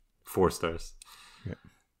 stars. 4 stars.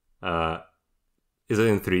 Yeah. Is it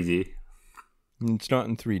in 3D? It's not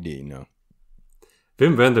in 3D, no.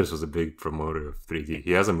 Wim Wenders was a big promoter of 3D.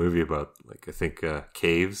 He has a movie about, like, I think,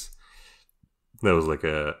 caves. That was like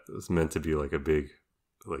it was meant to be like a big,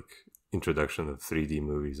 like, introduction of 3D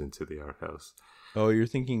movies into the art house. Oh, you're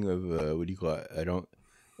thinking of what do you call it?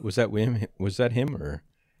 Was that Wim? Was that him or?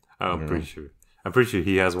 I'm pretty sure. I'm pretty sure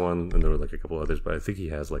he has one, and there were like a couple others, but I think he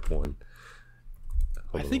has like one.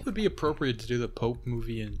 I think it would be appropriate to do the Pope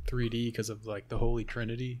movie in 3D because of like the Holy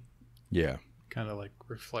Trinity. Yeah. Kind of like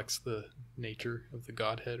reflects the nature of the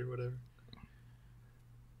Godhead or whatever.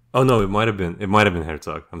 Oh no, it might have been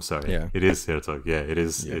Herzog. I'm sorry. Yeah. It is Herzog. Yeah, it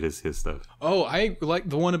is. Yeah. It is his stuff. Oh, I like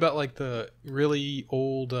the one about like the really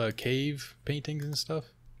old cave paintings and stuff.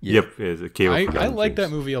 Yeah. Yep, it's a cave. I like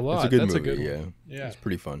that movie a lot. It's a good That's movie. a good Yeah. one. Yeah, It's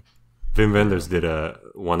pretty fun. Wim Wenders did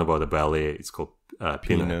one about a ballet. It's called Pina.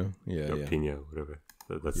 Pino. Yeah. Or Yeah. Pino, whatever.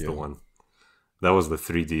 That's Yeah. the one. That was the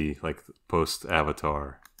 3D, like post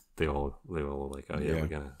Avatar. They all like, oh yeah,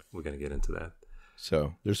 we're gonna get into that.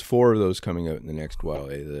 So there's 4 of those coming out in the next while.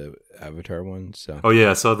 The Avatar one. So. Oh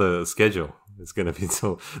yeah, I saw the schedule. It's gonna be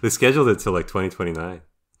they scheduled it till like 2029.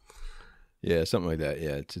 Yeah, something like that.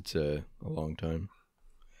 Yeah, it's a long time.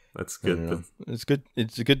 That's good. It's good.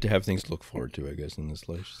 It's good to have things to look forward to, I guess, in this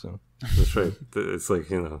life. So that's right. It's like,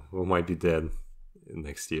 we might be dead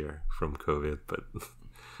next year from COVID, but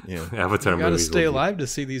yeah, Avatar. You got to stay alive to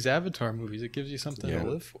see these Avatar movies. It gives you something to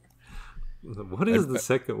live for. What is the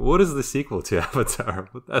second? What is the sequel to Avatar?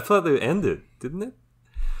 I thought they ended, didn't it?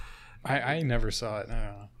 I never saw it. I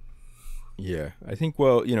don't know. Yeah, I think.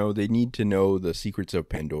 Well, they need to know the secrets of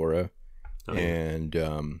Pandora, and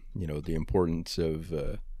the importance of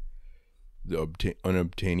the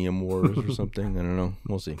unobtainium wars or something. I don't know.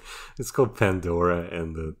 We'll see. It's called Pandora,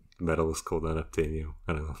 and the metal is called unobtainium.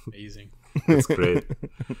 I don't know. Amazing. That's great.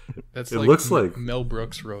 It looks like Mel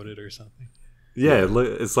Brooks wrote it or something. Yeah,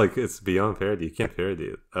 it's like it's beyond parody. You can't parody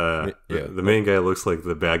it. The main guy looks like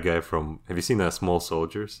the bad guy from. Have you seen that Small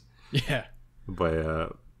Soldiers? Yeah. By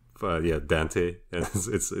Dante, and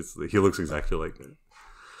it's he looks exactly like that.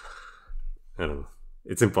 I don't know.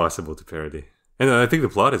 It's impossible to parody, and I think the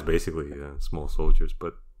plot is basically Small Soldiers,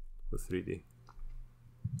 but with 3D.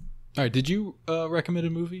 All right. Did you recommend a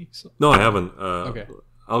movie? No, I haven't. Okay.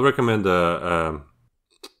 I'll recommend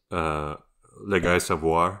Le Guy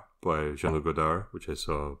Savoir by Jean-Luc Godard, which I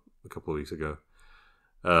saw a couple of weeks ago.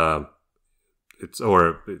 The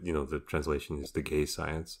translation is The Gay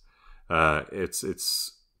Science. It's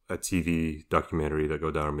a TV documentary that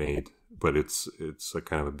Godard made, but it's a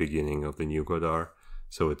kind of a beginning of the new Godard.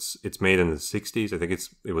 So it's made in the 60s. I think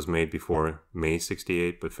it was made before May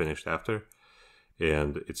 68, but finished after.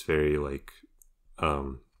 And it's very like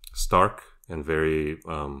stark and very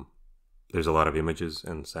there's a lot of images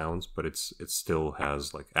and sounds, but it still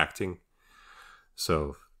has like acting.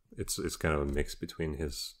 So it's kind of a mix between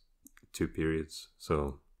his two periods.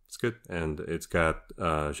 So it's good, and it's got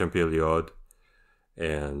Jean-Pierre Léaud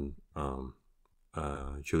and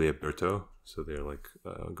Juliette Berthaud. So they're like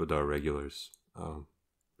Godard regulars.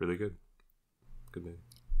 Really good. Good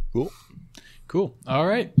movie. Cool. All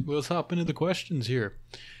right. Let's hop into the questions here.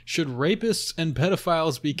 Should rapists and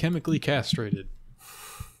pedophiles be chemically castrated?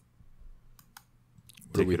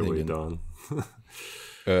 Take it away, Don.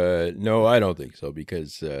 No, I don't think so,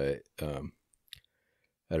 because I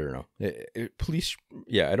don't know. Police,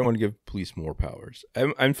 I don't want to give police more powers.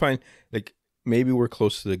 I'm fine. Like, maybe we're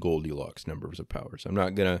close to the Goldilocks numbers of powers. I'm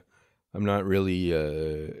not really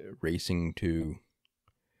racing to.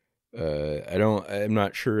 I'm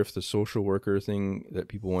not sure if the social worker thing that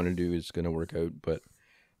people want to do is going to work out, but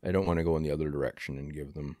I don't want to go in the other direction and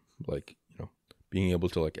give them, like, being able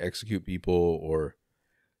to like execute people or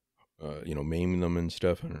maim them and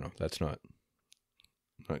stuff. I don't know. That's not.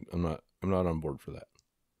 I'm not on board for that.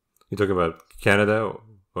 You talking about Canada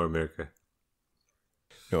or America?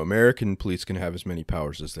 No, American police can have as many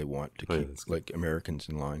powers as they want to keep like Americans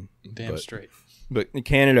in line. Damn straight. But in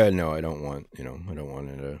Canada, no, I don't want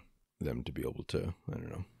them to be able to. I don't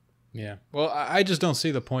know. Yeah. Well, I just don't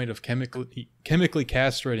see the point of chemically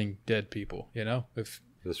castrating dead people. If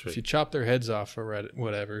you chop their heads off or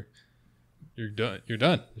whatever, you're done.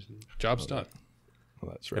 Job's done.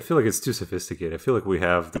 Well, that's right. I feel like it's too sophisticated. I feel like we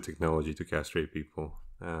have the technology to castrate people,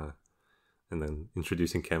 and then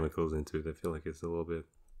introducing chemicals into it, I feel like it's a little bit.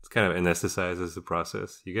 It's kind of anesthetizes the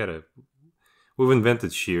process. We've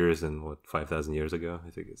invented shears in 5,000 years ago. I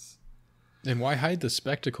think it's. And why hide the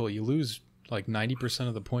spectacle? You lose like 90%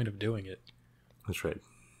 of the point of doing it. That's right.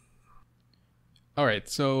 All right.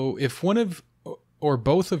 So if one of or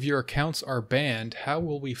both of your accounts are banned, how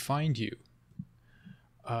will we find you?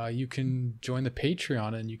 You can join the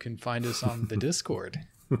Patreon and you can find us on the Discord.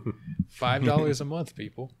 $5 a month,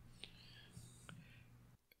 people.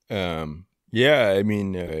 Yeah, I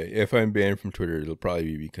mean, if I'm banned from Twitter, it'll probably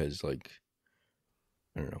be because, like,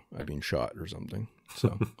 I don't know, I've been shot or something.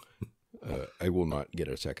 So I will not get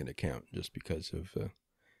a second account just because of,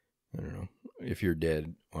 I don't know. If you're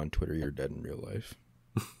dead on Twitter, you're dead in real life.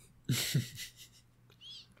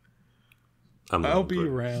 I'll be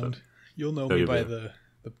around. So. You'll know me by the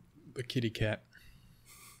kitty cat.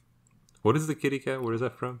 What is the kitty cat? Where is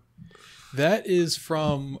that from? That is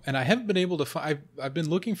from, and I haven't been able to find. I've been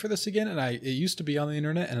looking for this again, and it used to be on the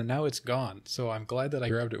internet, and now it's gone. So I'm glad that I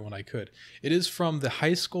grabbed it when I could. It is from the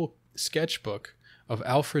high school sketchbook of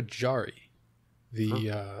Alfred Jarry,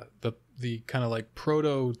 the kind of like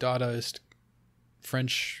proto-Dadaist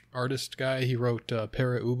French artist guy. He wrote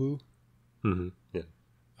Pere Ubu. Mm-hmm.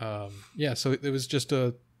 Yeah. So it was just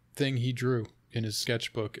a thing he drew in his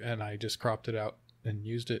sketchbook, and I just cropped it out and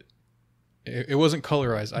used it. It wasn't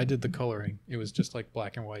colorized. I did the coloring. It was just like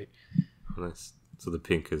black and white. Nice. So the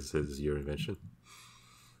pink is your invention?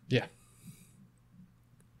 Yeah.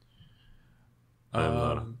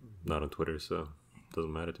 I'm not on Twitter, so it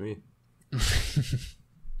doesn't matter to me.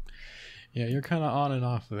 Yeah, you're kind of on and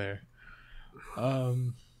off there.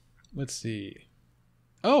 Let's see.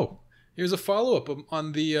 Oh, here's a follow-up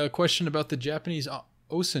on the question about the Japanese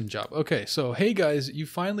OSINT job. Okay, so hey guys, you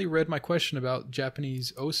finally read my question about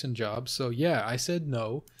Japanese OSINT jobs. So yeah, I said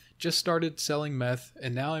no. Just started selling meth,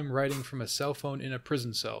 and now I'm writing from a cell phone in a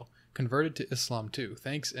prison cell. Converted to Islam too.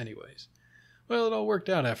 Thanks anyways. Well, it all worked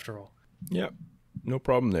out after all. Yeah, no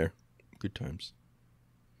problem there. Good times.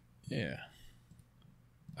 Yeah.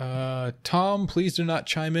 Tom, please do not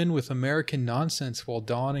chime in with American nonsense while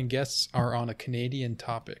Dawn and guests are on a Canadian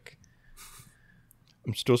topic.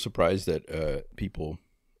 I'm still surprised that people,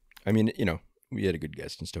 I mean, we had a good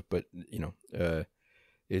guest and stuff, but,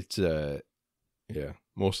 it's, yeah,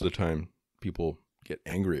 most of the time people get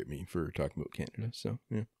angry at me for talking about Canada, so,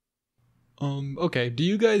 yeah. Okay, do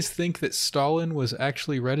you guys think that Stalin was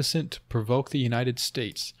actually reticent to provoke the United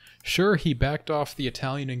States? Sure, he backed off the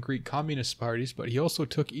Italian and Greek communist parties, but he also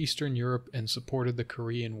took Eastern Europe and supported the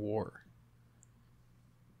Korean War.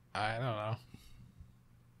 I don't know.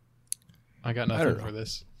 I got nothing for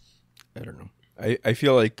this. I don't know. I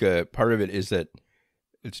feel like part of it is that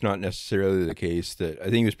it's not necessarily the case that I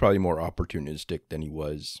think he was probably more opportunistic than he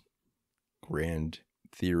was grand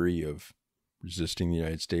theory of resisting the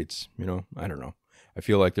United States. I don't know. I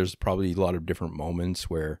feel like there's probably a lot of different moments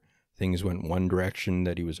where things went one direction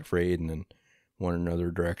that he was afraid, and then one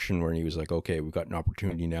another direction where he was like, okay, we've got an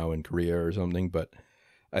opportunity now in Korea or something. But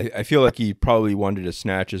I feel like he probably wanted to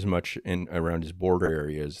snatch as much in around his border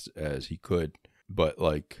areas as he could. But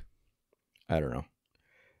like, I don't know.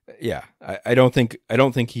 Yeah, I don't think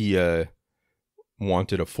he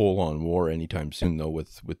wanted a full on war anytime soon though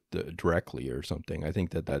with directly or something. I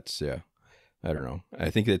think that's I don't know. I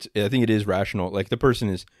think it is rational. Like the person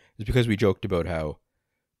is because we joked about how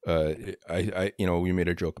we made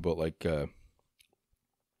a joke about like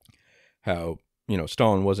how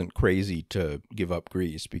Stalin wasn't crazy to give up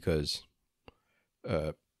Greece because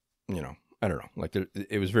I don't know. Like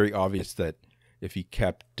it was very obvious that if he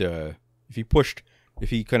kept if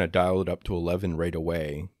he kind of dialed it up to 11 right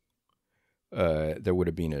away, there would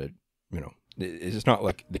have been it's not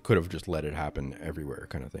like they could have just let it happen everywhere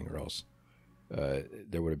kind of thing, or else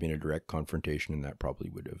there would have been a direct confrontation, and that probably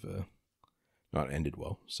would have not ended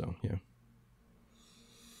well. So, yeah.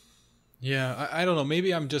 Yeah, I don't know.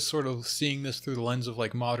 Maybe I'm just sort of seeing this through the lens of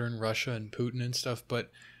like modern Russia and Putin and stuff,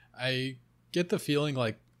 but I get the feeling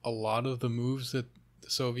like a lot of the moves that the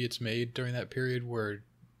Soviets made during that period were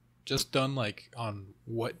just done like on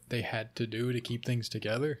what they had to do to keep things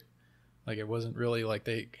together. Like it wasn't really like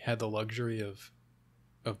they had the luxury of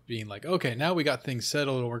being like, okay, now we got things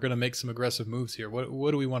settled and we're going to make some aggressive moves here.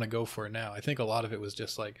 What do we want to go for now? I think a lot of it was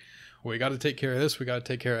just like, well, we got to take care of this, we got to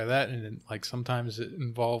take care of that, and like sometimes it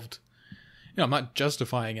involved, I'm not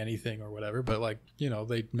justifying anything or whatever, but like,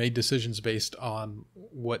 they made decisions based on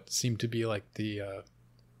what seemed to be like the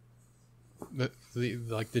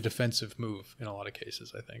defensive move in a lot of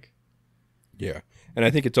cases, I think. Yeah. And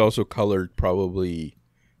I think it's also colored probably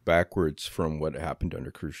backwards from what happened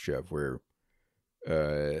under Khrushchev, where,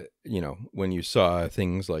 when you saw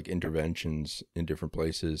things like interventions in different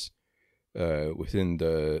places within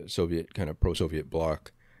the Soviet kind of pro-Soviet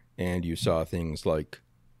bloc, and you saw things like,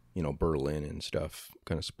 Berlin and stuff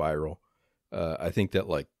kind of spiral. I think that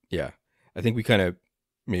I think we kind of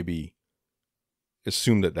maybe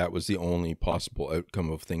assumed that was the only possible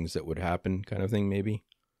outcome of things that would happen kind of thing, maybe.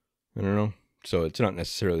 I don't know. So it's not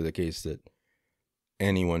necessarily the case that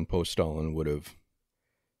anyone post-Stalin would have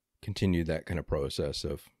continued that kind of process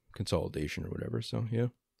of consolidation or whatever. So, yeah.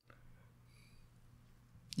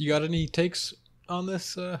 You got any takes on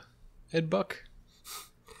this, Ed Buck?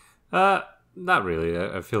 Not really.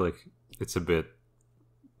 I feel like it's a bit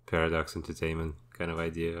paradox entertainment kind of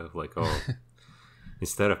idea of like, oh,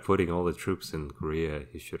 instead of putting all the troops in Korea,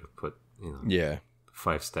 you should have put,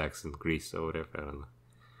 5 stacks in Greece or whatever. I don't know.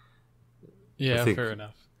 Yeah, fair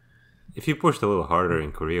enough. If you pushed a little harder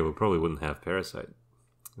in Korea, we probably wouldn't have Parasite.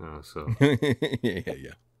 So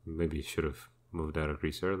yeah. Maybe you should have moved out of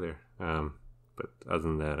Greece earlier. But other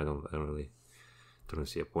than that, I don't really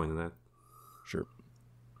see a point in that. Sure.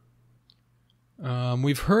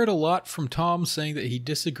 We've heard a lot from Tom saying that he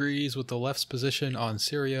disagrees with the left's position on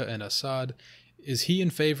Syria and Assad. Is he in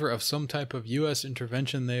favor of some type of U.S.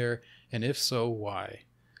 intervention there? And if so, why?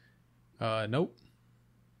 Nope.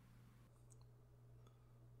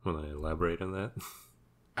 Want to elaborate on that?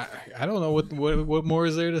 I don't know what more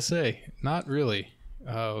is there to say. Not really.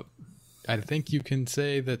 I think you can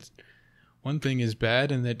say that one thing is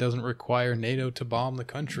bad and that doesn't require NATO to bomb the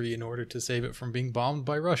country in order to save it from being bombed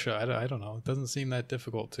by Russia. I don't know. It doesn't seem that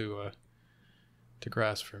difficult to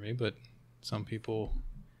grasp for me, but some people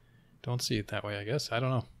don't see it that way, I guess. I don't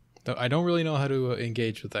know. I don't really know how to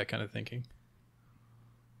engage with that kind of thinking.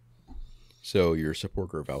 So you're a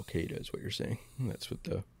supporter of Al-Qaeda is what you're saying. That's what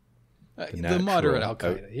the moderate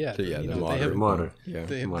Al-Qaeda. Yeah, the moderate.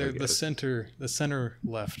 They're the center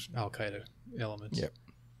left Al-Qaeda elements. Yep.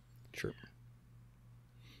 Sure.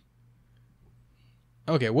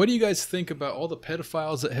 Okay, what do you guys think about all the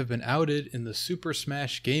pedophiles that have been outed in the Super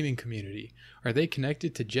Smash gaming community? Are they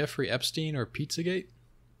connected to Jeffrey Epstein or Pizzagate?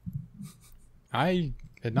 I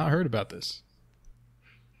had not heard about this.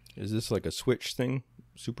 Is this like a Switch thing?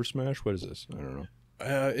 Super Smash? What is this? I don't know.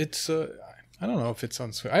 It's I don't know if it's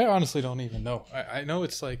on Switch. I honestly don't even know. I know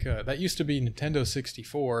it's like that used to be Nintendo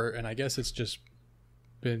 64, and I guess it's just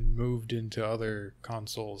been moved into other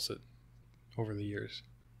consoles over the years.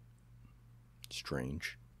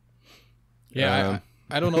 Strange. Yeah,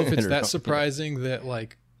 I don't know if it's that surprising that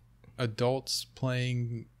like adults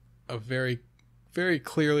playing a very, very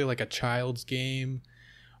clearly like a child's game,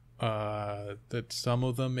 that some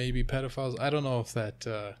of them may be pedophiles. I don't know if that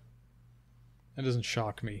doesn't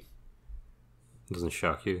shock me. It doesn't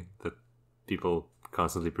shock you that people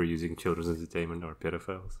constantly producing children's entertainment are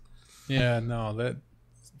pedophiles. Yeah, no, that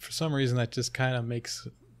for some reason that just kind of makes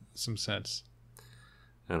some sense.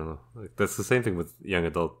 I don't know. Like, that's the same thing with young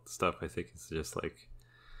adult stuff. I think it's just like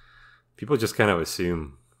people just kind of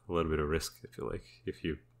assume a little bit of risk. I feel like if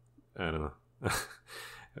you, I don't know,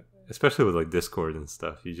 especially with like Discord and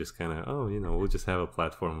stuff, you just kind of, oh, you know, we'll just have a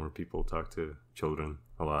platform where people talk to children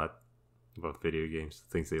a lot about video games,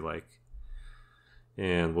 things they like,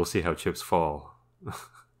 and we'll see how chips fall.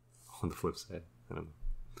 On the flip side, I don't know.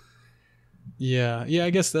 Yeah, I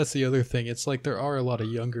guess that's the other thing. It's like there are a lot of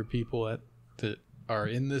younger people that are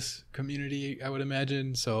in this community, I would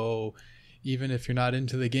imagine. So even if you're not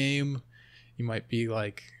into the game, you might be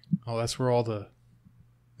like, oh, that's where all the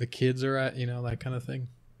kids are at, you know, that kind of thing.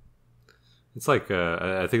 It's like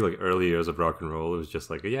I think like early years of rock and roll, it was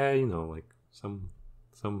just like, yeah, you know, like some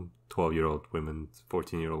 12-year-old women,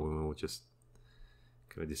 14-year-old women will just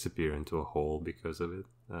kind of disappear into a hole because of it.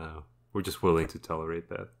 We're just willing to tolerate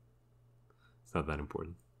that. It's not that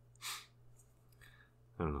important.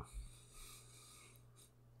 I don't know.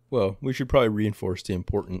 Well, we should probably reinforce the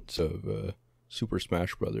importance of Super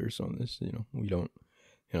Smash Brothers on this. You know, we don't,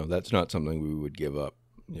 you know, that's not something we would give up.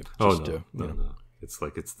 If just, no. It's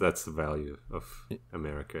like that's the value of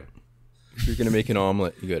America. If you're gonna make an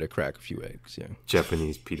omelet, you gotta crack a few eggs. Yeah.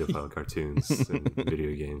 Japanese pedophile cartoons and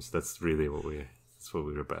video games. That's really what we're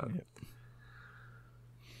about.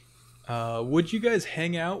 Yeah. Would you guys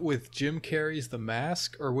hang out with Jim Carrey's The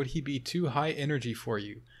Mask, or would he be too high energy for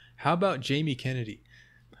you? How about Jamie Kennedy?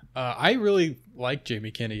 I really like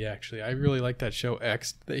Jamie Kennedy, actually. I really like that show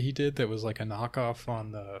X that he did that was like a knockoff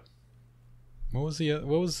on the... What was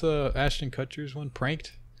Ashton Kutcher's one?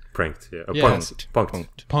 Pranked, yeah.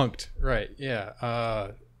 Punked. Right,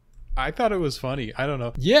 yeah. I thought it was funny. I don't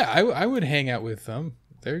know. Yeah, I would hang out with them.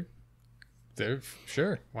 They're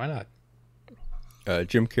sure. Why not?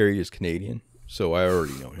 Jim Carrey is Canadian, so I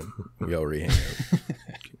already know him. We already hang out.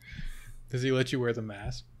 Does he let you wear the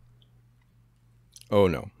mask? Oh,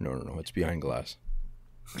 no. It's behind glass.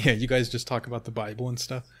 Yeah, you guys just talk about the Bible and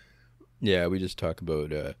stuff? Yeah, we just talk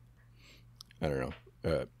about, I don't know.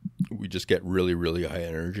 We just get really, really high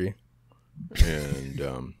energy and,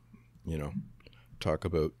 you know, talk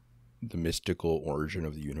about the mystical origin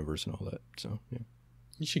of the universe and all that. So, yeah.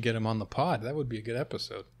 You should get him on the pod. That would be a good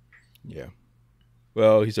episode. Yeah.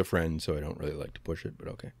 Well, he's a friend, so I don't really like to push it, but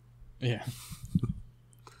okay. Yeah.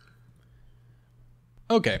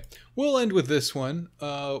 Okay, we'll end with this one.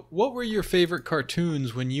 What were your favorite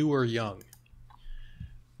cartoons when you were young?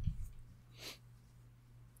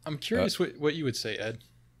 I'm curious what you would say, Ed.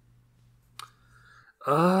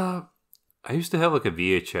 I used to have like a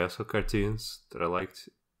VHS of cartoons that I liked.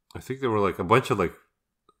 I think there were like a bunch of like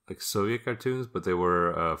Soviet cartoons, but they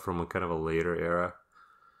were from a kind of a later era.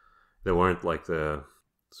 They weren't like the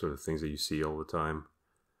sort of things that you see all the time.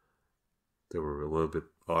 They were a little bit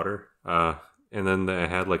odder. And then I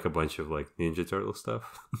had like a bunch of like Ninja Turtle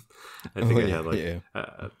stuff. I think I had like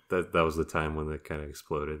that was the time when it kind of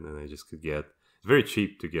exploded, and I just could get. It's very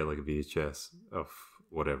cheap to get like a VHS of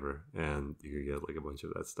whatever, and you could get like a bunch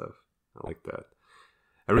of that stuff. I like that.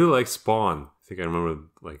 I really like Spawn. I think I remember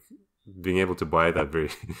like being able to buy that very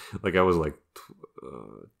like I was like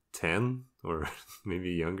 10 or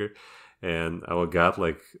maybe younger, and I got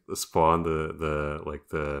like Spawn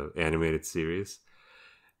the animated series,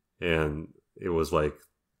 and it was like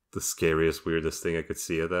the scariest, weirdest thing I could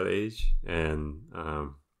see at that age, and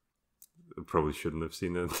probably shouldn't have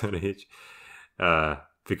seen it at that age,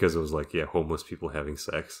 because it was like homeless people having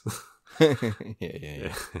sex.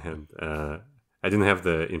 yeah. And I didn't have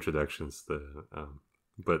the introductions,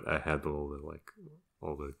 but I had all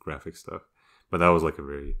the graphic stuff. But that was like a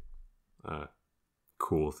very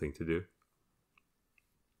cool thing to do.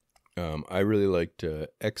 I really liked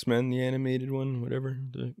X-Men, the animated one, whatever,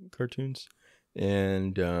 the cartoons.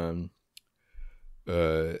 And I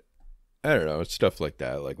don't know, stuff like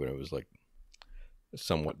that, like when it was like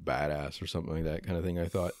somewhat badass or something like that kind of thing. I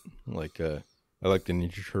thought like I liked the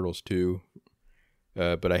Ninja Turtles too,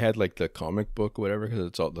 but I had like the comic book or whatever, because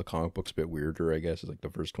the comic book's a bit weirder, I guess. It's like the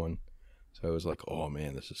first one, so I was like, oh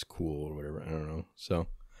man, this is cool or whatever. I don't know. So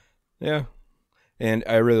yeah, and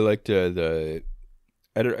I really liked I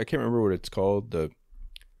can't remember what it's called, the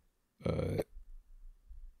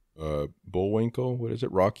Bullwinkle, what is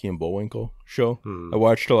it, Rocky and Bullwinkle show. I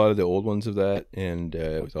watched a lot of the old ones of that, and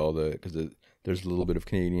with all because there's a little bit of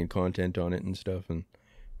Canadian content on it and stuff, and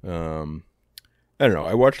I don't know,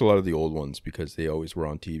 I watched a lot of the old ones because they always were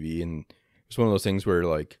on TV, and it's one of those things where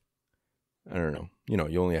like, I don't know,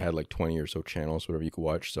 you only had like 20 or so channels, whatever you could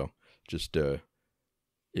watch, so just it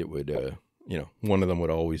would you know, one of them would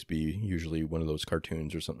always be usually one of those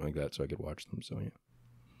cartoons or something like that, so I could watch them. So yeah.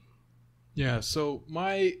 Yeah, so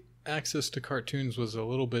my access to cartoons was a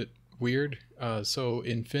little bit weird. So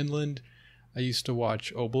in Finland, I used to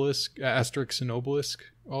watch Asterix and Obelisk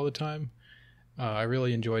all the time. I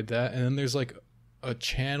really enjoyed that. And then there's like a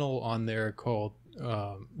channel on there called,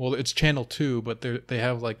 well, it's channel 2, but they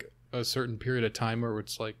have like a certain period of time where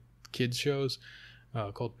it's like kids shows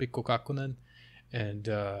called Pikku Kakkonen. And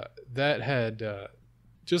that had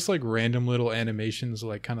just like random little animations,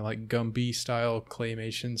 like kind of like Gumby style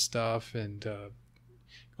claymation stuff, and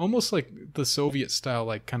almost like the Soviet style,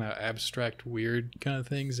 like kind of abstract, weird kind of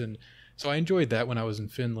things. And so I enjoyed that when I was in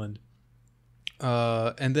Finland.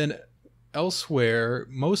 And then elsewhere,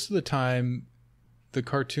 most of the time, the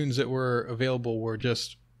cartoons that were available were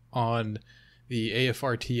just on the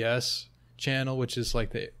AFRTS channel, which is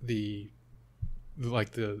like the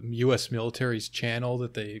U.S. military's channel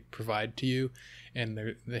that they provide to you,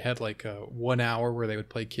 and they had like a 1 hour where they would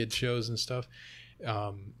play kids shows and stuff.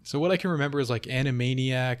 So what I can remember is like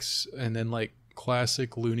Animaniacs, and then like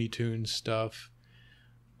classic Looney Tunes stuff.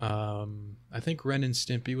 I think Ren and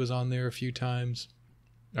Stimpy was on there a few times.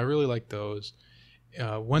 I really liked those.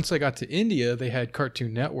 Once I got to India, they had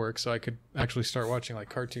Cartoon Network, so I could actually start watching like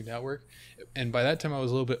Cartoon Network. And by that time, I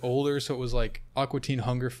was a little bit older, so it was like Aqua Teen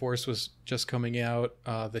Hunger Force was just coming out.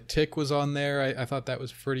 The Tick was on there. I thought that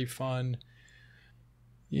was pretty fun.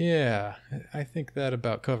 Yeah, I think that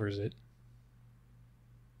about covers it.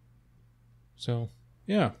 So,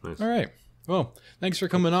 yeah. Nice. All right. Well, thanks for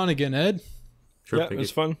coming on again, Ed. Sure, yeah, it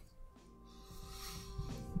was fun.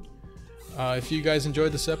 If you guys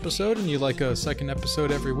enjoyed this episode and you'd like a second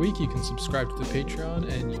episode every week, you can subscribe to the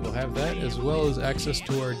Patreon, and you will have that, as well as access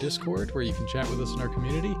to our Discord, where you can chat with us in our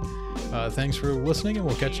community. Thanks for listening, and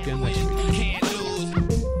we'll catch you again next week.